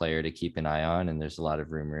that's a player to keep an eye on, and there's a lot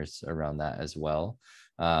of rumors around that as well.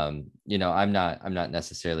 I'm not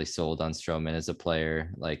necessarily sold on Stroman as a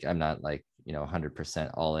player. Like, I'm not like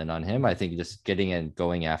 100% all in on him. I think just getting and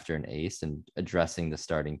going after an ace and addressing the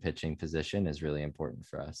starting pitching position is really important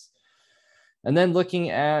for us. And then looking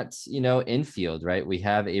at, infield, right? We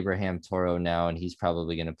have Abraham Toro now, and he's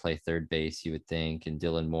probably going to play third base, you would think, and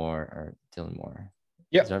Dylan Moore.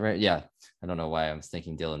 Yeah. Is that right? Yeah. I don't know why I was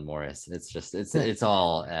thinking Dylan Morris. It's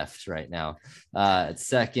all effed right now. At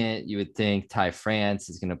second, you would think Ty France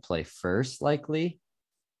is going to play first, likely.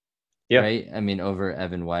 Yeah. Right. I mean, over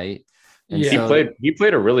Evan White. And he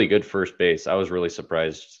played a really good first base. I was really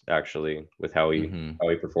surprised actually with how he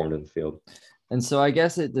performed in the field. And so I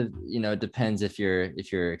guess it depends if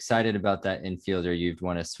you're excited about that infield, or you'd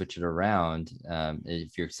want to switch it around.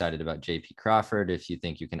 If you're excited about JP Crawford, if you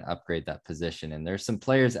think you can upgrade that position. And there's some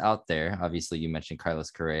players out there. Obviously, you mentioned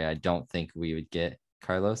Carlos Correa. I don't think we would get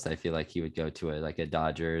Carlos. I feel like he would go to a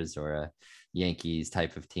Dodgers or a Yankees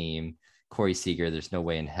type of team. Corey Seager, there's no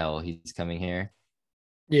way in hell he's coming here.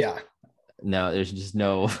 Yeah. No, there's just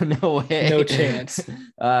no way. No chance.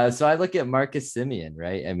 So I look at Marcus Semien,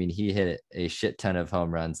 right? I mean, he hit a shit ton of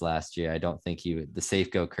home runs last year. I don't think the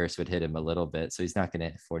Safeco curse would hit him a little bit. So he's not going to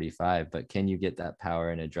hit 45, but can you get that power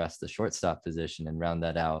and address the shortstop position and round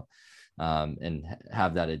that out and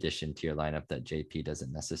have that addition to your lineup that JP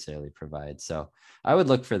doesn't necessarily provide? So I would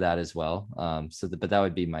look for that as well. But that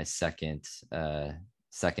would be my second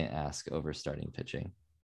ask over starting pitching.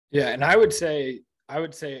 Yeah. And I would say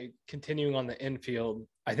continuing on the infield,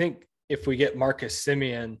 I think if we get Marcus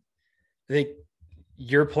Semien, I think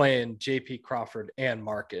you're playing JP Crawford and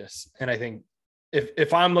Marcus. And I think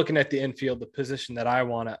if I'm looking at the infield, the position that I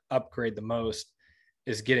want to upgrade the most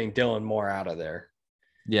is getting Dylan Moore out of there.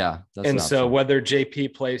 Yeah. And so whether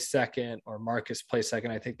JP plays second or Marcus plays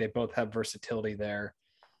second, I think they both have versatility there.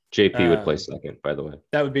 JP would play second, by the way.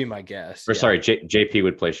 That would be my guess. Or sorry, JP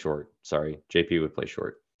would play short. Sorry, JP would play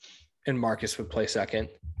short. And Marcus would play second.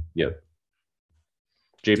 Yep.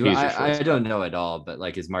 I don't know at all, but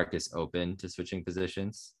like, is Marcus open to switching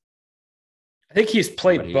positions? I think he's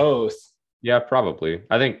played both. Yeah, probably.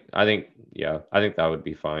 I think that would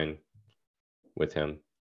be fine with him.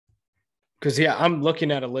 Because I'm looking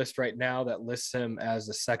at a list right now that lists him as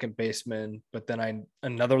a second baseman, but then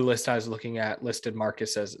another list I was looking at listed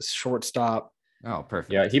Marcus as a shortstop. Oh,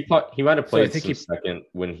 perfect. Yeah, he might have So I played think some second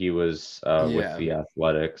when he was with the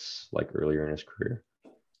Athletics, like earlier in his career.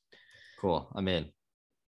 Cool. I'm in.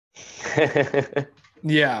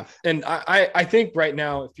 Yeah. And I think right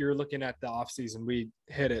now, if you're looking at the offseason, we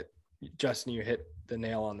hit it. Justin, you hit the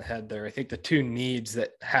nail on the head there. I think the two needs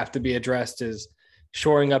that have to be addressed is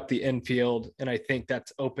shoring up the infield. And I think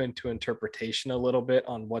that's open to interpretation a little bit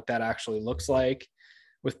on what that actually looks like,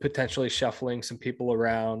 with potentially shuffling some people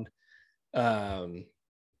around.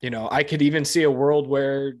 I could even see a world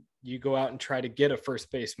where you go out and try to get a first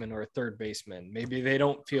baseman or a third baseman. Maybe they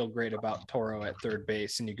don't feel great about Toro at third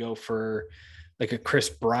base and you go for like a Chris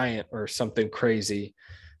Bryant or something crazy.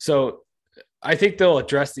 So I think they'll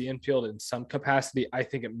address the infield in some capacity. I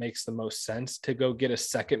think it makes the most sense to go get a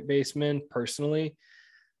second baseman personally.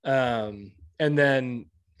 And then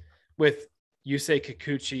with Yusei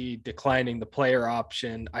Kikuchi declining the player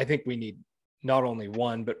option, I think we need not only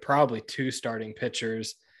one, but probably two starting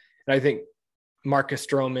pitchers. And I think Marcus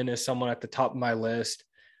Stroman is someone at the top of my list.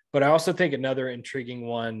 But I also think another intriguing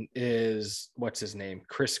one is, what's his name?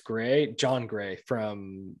 John Gray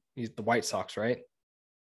from the White Sox, right?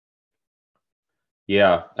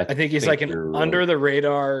 Yeah. I think he's like an under the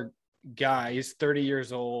radar guy. He's 30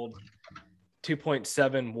 years old,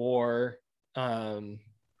 2.7 WAR. I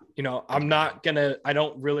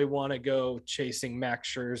don't really want to go chasing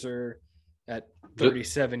Max Scherzer at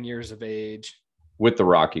 37 years of age. With the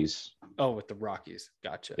Rockies. Oh, with the Rockies.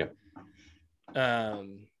 Gotcha. Yeah.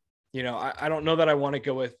 I don't know that I want to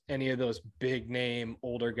go with any of those big name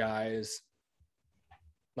older guys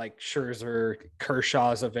like Scherzer.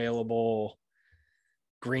 Kershaw's available.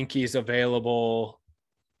 Greinke's available.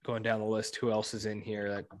 Going down the list, who else is in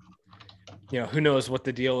here? That, who knows what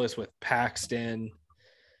the deal is with Paxton.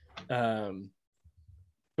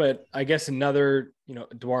 But I guess another,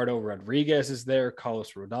 Eduardo Rodriguez is there,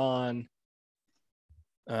 Carlos Rodon.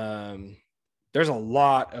 There's a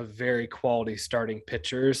lot of very quality starting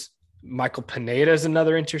pitchers. Michael Pineda is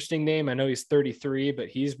another interesting name. I know he's 33, but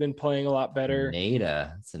he's been playing a lot better.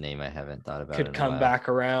 Pineda, that's a name I haven't thought about. Could come back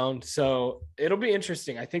around. So it'll be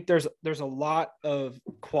interesting. I think there's a lot of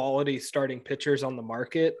quality starting pitchers on the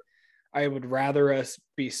market. I would rather us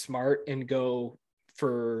be smart and go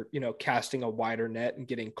for, casting a wider net and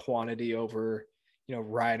getting quantity over,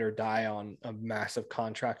 ride or die on a massive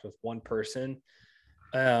contract with one person.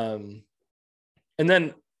 And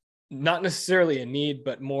then not necessarily a need,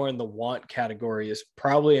 but more in the want category is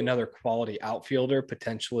probably another quality outfielder,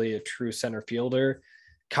 potentially a true center fielder.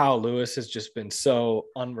 Kyle Lewis has just been so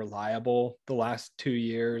unreliable the last 2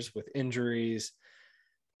 years with injuries.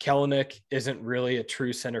 Kelenic isn't really a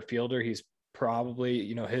true center fielder. He's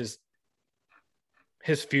probably,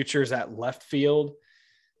 his future's at left field.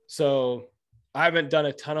 So I haven't done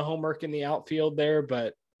a ton of homework in the outfield there,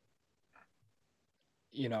 but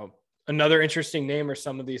another interesting name are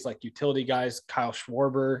some of these like utility guys. Kyle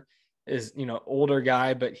Schwarber is, older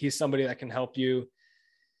guy, but he's somebody that can help you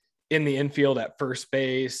in the infield at first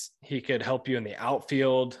base. He could help you in the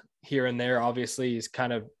outfield here and there. Obviously, he's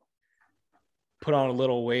kind of put on a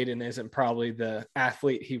little weight and isn't probably the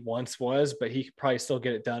athlete he once was, but he could probably still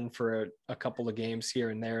get it done for a couple of games here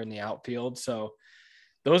and there in the outfield. So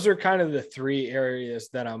those are kind of the three areas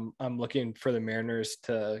that I'm looking for the Mariners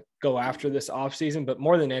to go after this offseason. But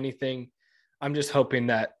more than anything, I'm just hoping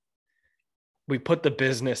that we put the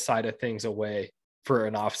business side of things away for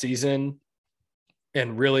an offseason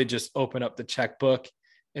and really just open up the checkbook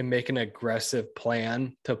and make an aggressive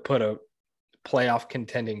plan to put a playoff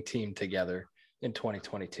contending team together in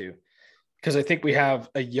 2022. Because I think we have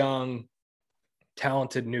a young,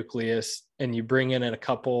 talented nucleus, and you bring in a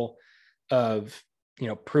couple of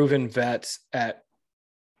proven vets at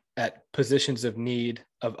positions of need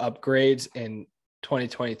of upgrades, and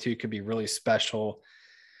 2022 could be really special,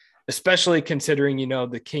 especially considering,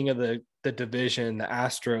 the king of the division, the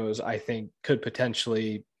Astros, I think could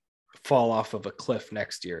potentially fall off of a cliff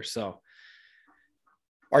next year. So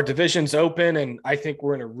our division's open, and I think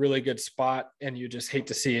we're in a really good spot, and you just hate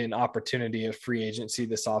to see an opportunity of free agency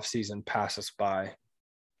this offseason pass us by.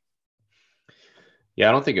 Yeah,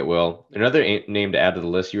 I don't think it will. Another name to add to the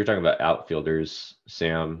list, you were talking about outfielders,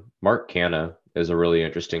 Sam. Mark Canha is a really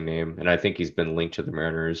interesting name, and I think he's been linked to the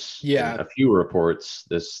Mariners in a few reports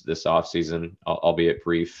this offseason, albeit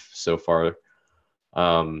brief so far.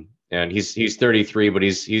 And he's 33, but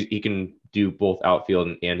he can do both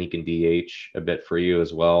outfield and he can DH a bit for you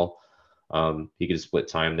as well. He could split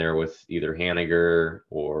time there with either Haniger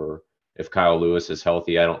or if Kyle Lewis is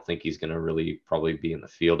healthy, I don't think he's going to really probably be in the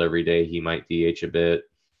field every day. He might DH a bit.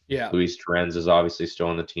 Yeah. Luis Torrens is obviously still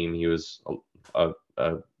on the team. He was a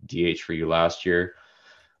DH for you last year.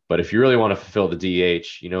 But if you really want to fulfill the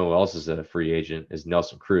DH, you know who else is a free agent is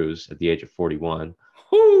Nelson Cruz at the age of 41.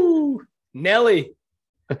 Whoo! Nelly.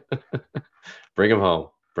 Bring him home.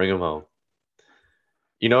 Bring him home.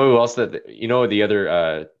 You know who else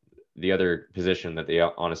the other position that they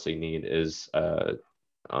honestly need is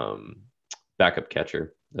backup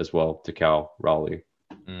catcher as well to Cal Raleigh.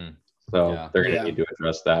 So Yeah. they're going to need to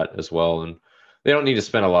address that as well. And they don't need to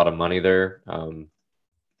spend a lot of money there.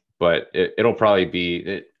 But it'll probably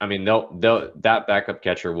be, that backup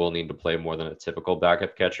catcher will need to play more than a typical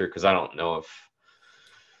backup catcher. Cause I don't know if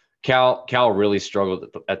Cal really struggled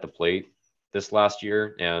at the plate this last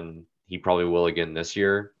year, and he probably will again this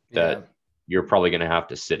year, that you're probably going to have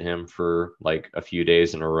to sit him for like a few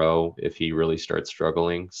days in a row if he really starts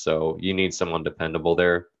struggling. So you need someone dependable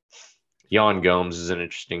there. Yan Gomes is an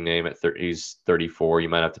interesting name at he's 34. You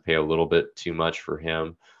might have to pay a little bit too much for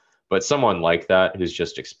him, but someone like that who's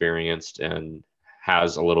just experienced and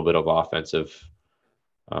has a little bit of offensive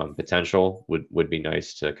potential would be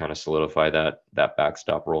nice to kind of solidify that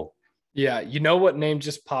backstop role. Yeah. You know what name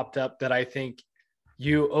just popped up that I think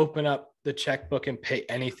you open up the checkbook and pay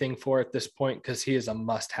anything for at this point, because he is a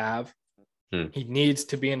must-have. He needs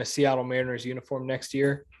to be in a Seattle Mariners uniform next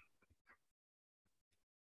year.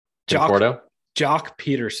 Jock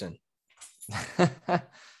Peterson.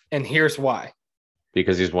 And here's why.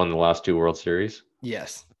 Because he's won the last 2 World Series?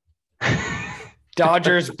 Yes.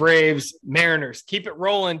 Dodgers, Braves, Mariners. Keep it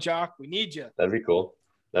rolling, Jock. We need you. That'd be cool.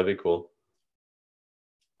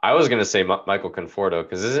 I was going to say Michael Conforto,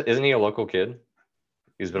 because isn't he a local kid?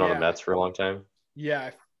 He's been on the Mets for a long time. Yeah,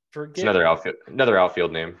 I forget. It's another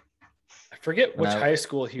outfield name. I forget which high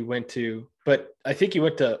school he went to, but I think he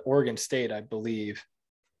went to Oregon State, I believe.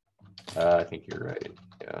 I think you're right.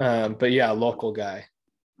 Yeah. But yeah, local guy.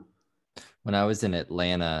 When I was in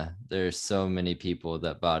Atlanta, there's so many people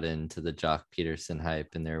that bought into the Jock Peterson hype,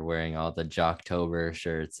 and they're wearing all the Jocktober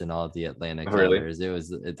shirts and all the Atlanta colors.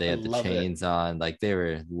 Really? They had the chains on, like they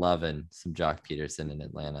were loving some Jock Peterson in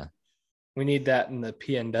Atlanta. We need that in the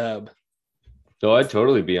PNW. So I'd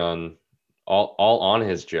totally be on all on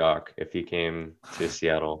his Jock if he came to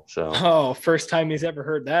Seattle. So first time he's ever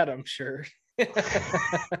heard that, I'm sure.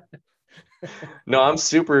 No, I'm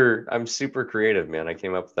super creative, man. I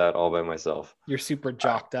came up with that all by myself. You're super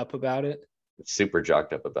jocked up about it. Super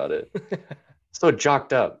jocked up about it. So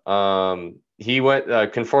jocked up.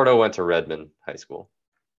 Conforto went to Redmond High School.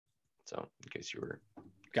 So in case you were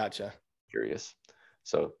curious.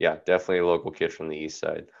 So yeah, definitely a local kid from the east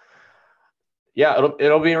side. Yeah,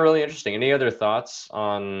 it'll be really interesting. Any other thoughts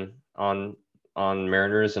on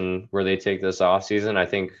Mariners and where they take this offseason? I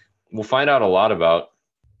think we'll find out a lot about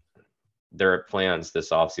their plans this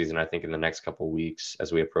offseason, I think, in the next couple of weeks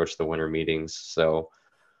as we approach the winter meetings. So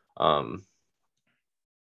the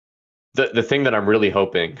thing that I'm really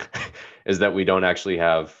hoping is that we don't actually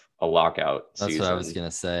have a lockout season. That's what I was going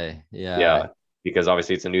to say. Yeah, because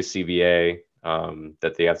obviously it's a new CBA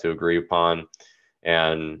that they have to agree upon.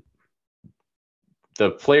 And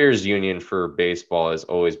the players union for baseball has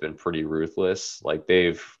always been pretty ruthless. Like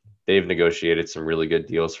they've negotiated some really good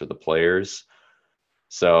deals for the players.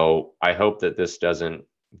 So I hope that this doesn't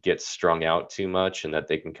get strung out too much and that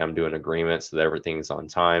they can come to an agreement so that everything's on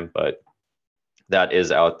time. But that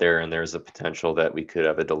is out there, and there's a potential that we could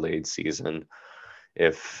have a delayed season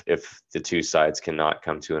if the two sides cannot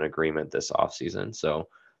come to an agreement this offseason. So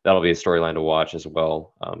that'll be a storyline to watch as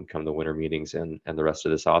well come the winter meetings and the rest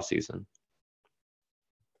of this offseason.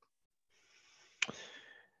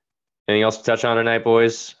 Anything else to touch on tonight,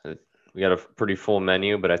 boys? We got a pretty full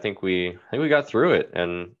menu, but I think we got through it,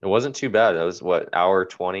 and it wasn't too bad. It was hour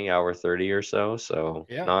 20, hour 30 or so. So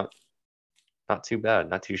yeah, not too bad,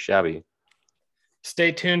 not too shabby.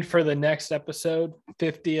 Stay tuned for the next episode,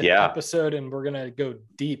 50th episode, and we're gonna go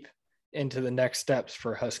deep into the next steps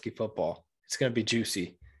for Husky football. It's gonna be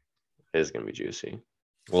juicy. It is gonna be juicy.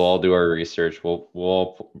 We'll all do our research. We'll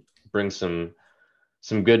all bring some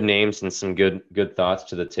good names and some good thoughts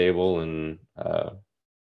to the table, and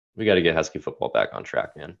we got to get Husky football back on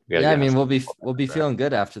track, man. I mean, we'll be feeling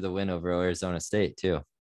good after the win over Arizona State too.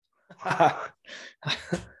 I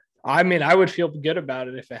mean, I would feel good about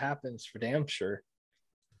it if it happens, for damn sure.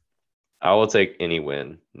 I will take any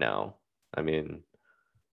win now. I mean,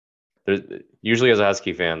 usually as a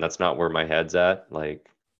Husky fan, that's not where my head's at.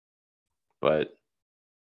 But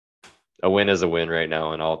a win is a win right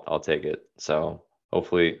now, and I'll take it. So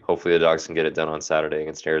hopefully the Dogs can get it done on Saturday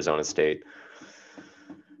against Arizona State.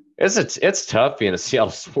 It's tough being a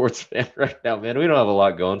Seattle sports fan right now, man. We don't have a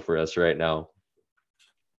lot going for us right now.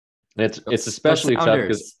 It's especially tough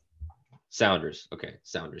because Sounders. Okay,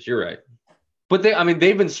 Sounders. You're right. But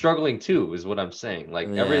they've been struggling too, is what I'm saying. Like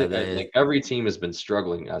every team has been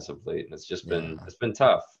struggling as of late, and it's been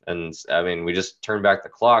tough. And I mean, we just turned back the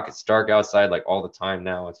clock. It's dark outside like all the time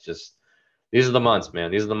now. It's just these are the months,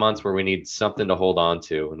 man. These are the months where we need something to hold on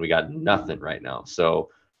to, and we got nothing right now. So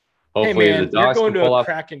hopefully the Dogs you're going can pull to a off.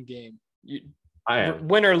 Kraken game. I am.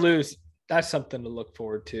 Win or lose, that's something to look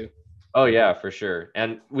forward to. Oh yeah, for sure.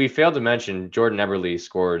 And we failed to mention Jordan Eberle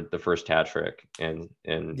scored the first hat trick in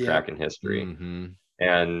Kraken history. Mm-hmm.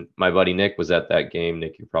 And my buddy Nick was at that game.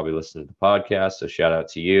 Nick, you probably listened to the podcast, so shout out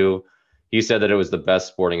to you. He said that it was the best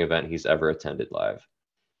sporting event he's ever attended live.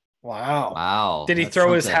 Wow. Did he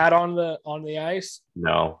throw his hat on the ice?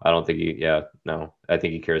 No, I don't think no. I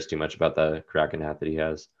think he cares too much about the Kraken hat that he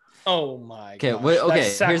has. Oh my god. Okay,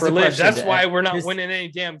 here's the question. That's why we're not winning any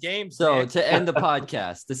damn games. So man. To end the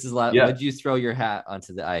podcast, this is would you throw your hat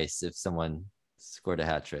onto the ice if someone scored a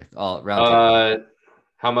hat trick? How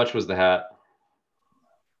much was the hat?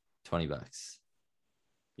 $20.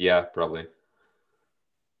 Yeah, probably.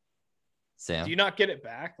 Sam, do you not get it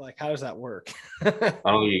back? Like, how does that work? I don't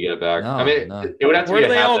think you get it back. No, I mean, it would have to Where be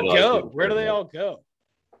do a they hat all that go? Where do they all go?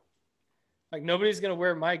 Like, nobody's gonna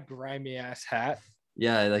wear my grimy ass hat.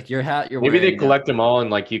 Yeah, like your hat. Maybe they collect them all, and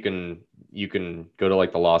like you can go to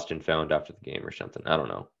like the Lost and Found after the game or something. I don't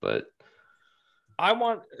know, but I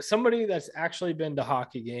want somebody that's actually been to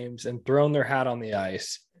hockey games and thrown their hat on the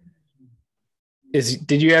ice.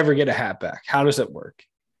 Did you ever get a hat back? How does it work?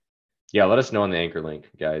 Yeah, let us know on the Anchor link,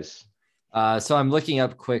 guys. So I'm looking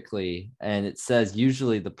up quickly, and it says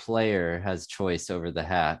usually the player has choice over the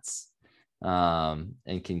hats,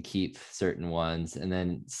 and can keep certain ones, and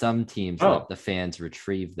then some teams let the fans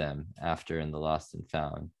retrieve them after in the Lost and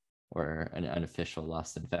Found or an unofficial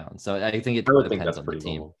Lost and Found. So I think it depends on the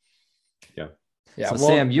team. Normal. Yeah. Yeah. So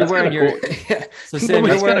Sam, you're wearing your. Cool. So Sam,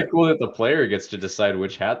 it's kind of cool that the player gets to decide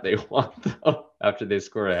which hat they want though after they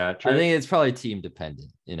score a hat trick. I think it's probably team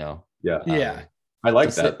dependent. Yeah. Yeah. I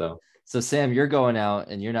like that though. So Sam, you're going out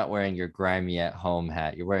and you're not wearing your grimy at home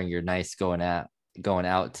hat. You're wearing your nice going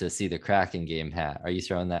out to see the Kraken game hat. Are you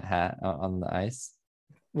throwing that hat out on the ice?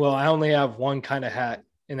 Well, I only have one kind of hat,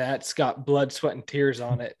 and that's got blood, sweat, and tears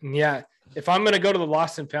on it. And yeah, if I'm going to go to the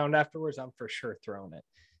Lost and Found afterwards, I'm for sure throwing it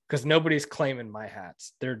because nobody's claiming my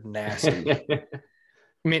hats. They're nasty. I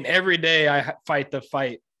mean, every day I fight the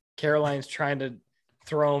fight. Caroline's trying to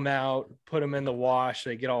throw them out, put them in the wash.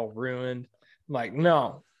 They get all ruined. I'm like,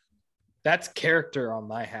 no, that's character on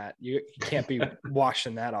my hat. You can't be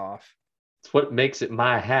washing that off. It's what makes it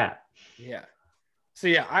my hat. Yeah. So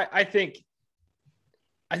yeah, I think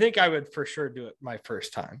I would for sure do it my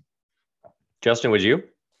first time. Justin, would you?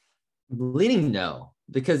 I'm leaning no,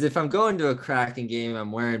 because if I'm going to a Kraken game,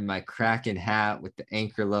 I'm wearing my Kraken hat with the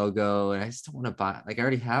Anchor logo, and I just don't want to buy. Like I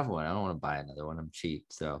already have one. I don't want to buy another one. I'm cheap,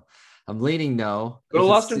 so I'm leaning no. Go to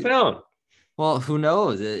Lost and Found. Well, who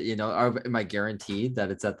knows? Am I guaranteed that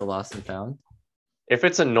it's at the Lost and Found? If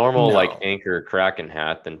it's a normal like Anchor Kraken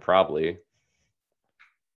hat, then probably.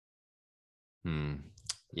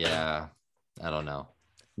 Yeah, I don't know.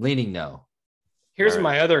 Leaning no. Here's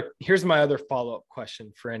my other follow-up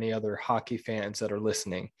question for any other hockey fans that are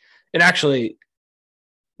listening. And actually,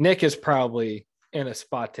 Nick is probably in a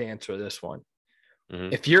spot to answer this one.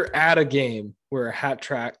 Mm-hmm. If you're at a game where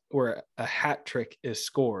a hat trick is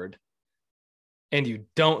scored and you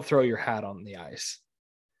don't throw your hat on the ice,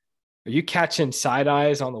 are you catching side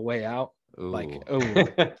eyes on the way out? Ooh. Like,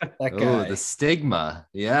 that guy. The stigma.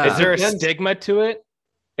 Yeah. Is there a stigma to it?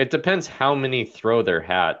 It depends how many throw their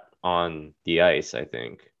hat on the ice, I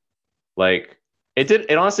think. Like it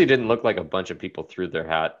honestly didn't look like a bunch of people threw their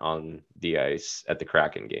hat on the ice at the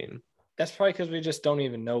Kraken game. That's probably because we just don't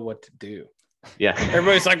even know what to do. Yeah.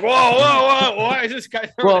 Everybody's like, whoa, why is this guy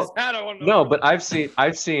throwing his hat on? No, but I've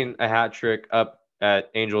seen a hat trick up at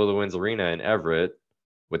Angel of the Winds Arena in Everett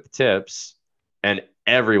with the tips, and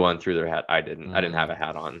everyone threw their hat. I didn't have a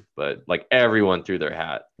hat on, but like everyone threw their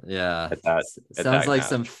hat. Yeah. Sounds like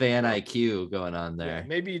some fan IQ going on there. Yeah,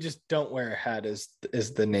 maybe you just don't wear a hat is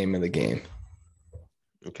the name of the game.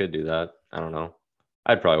 You could do that. I don't know.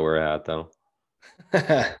 I'd probably wear a hat though.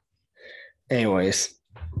 Anyways.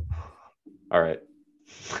 All right.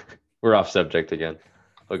 We're off subject again.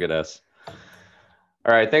 Look at us.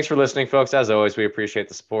 All right. Thanks for listening, folks. As always, we appreciate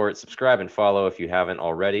the support. Subscribe and follow if you haven't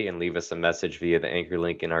already, and leave us a message via the Anchor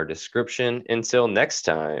link in our description. Until next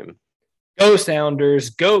time. Go Sounders,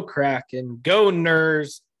 go Kraken, go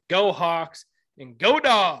Ners, go Hawks, and go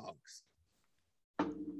Dogs.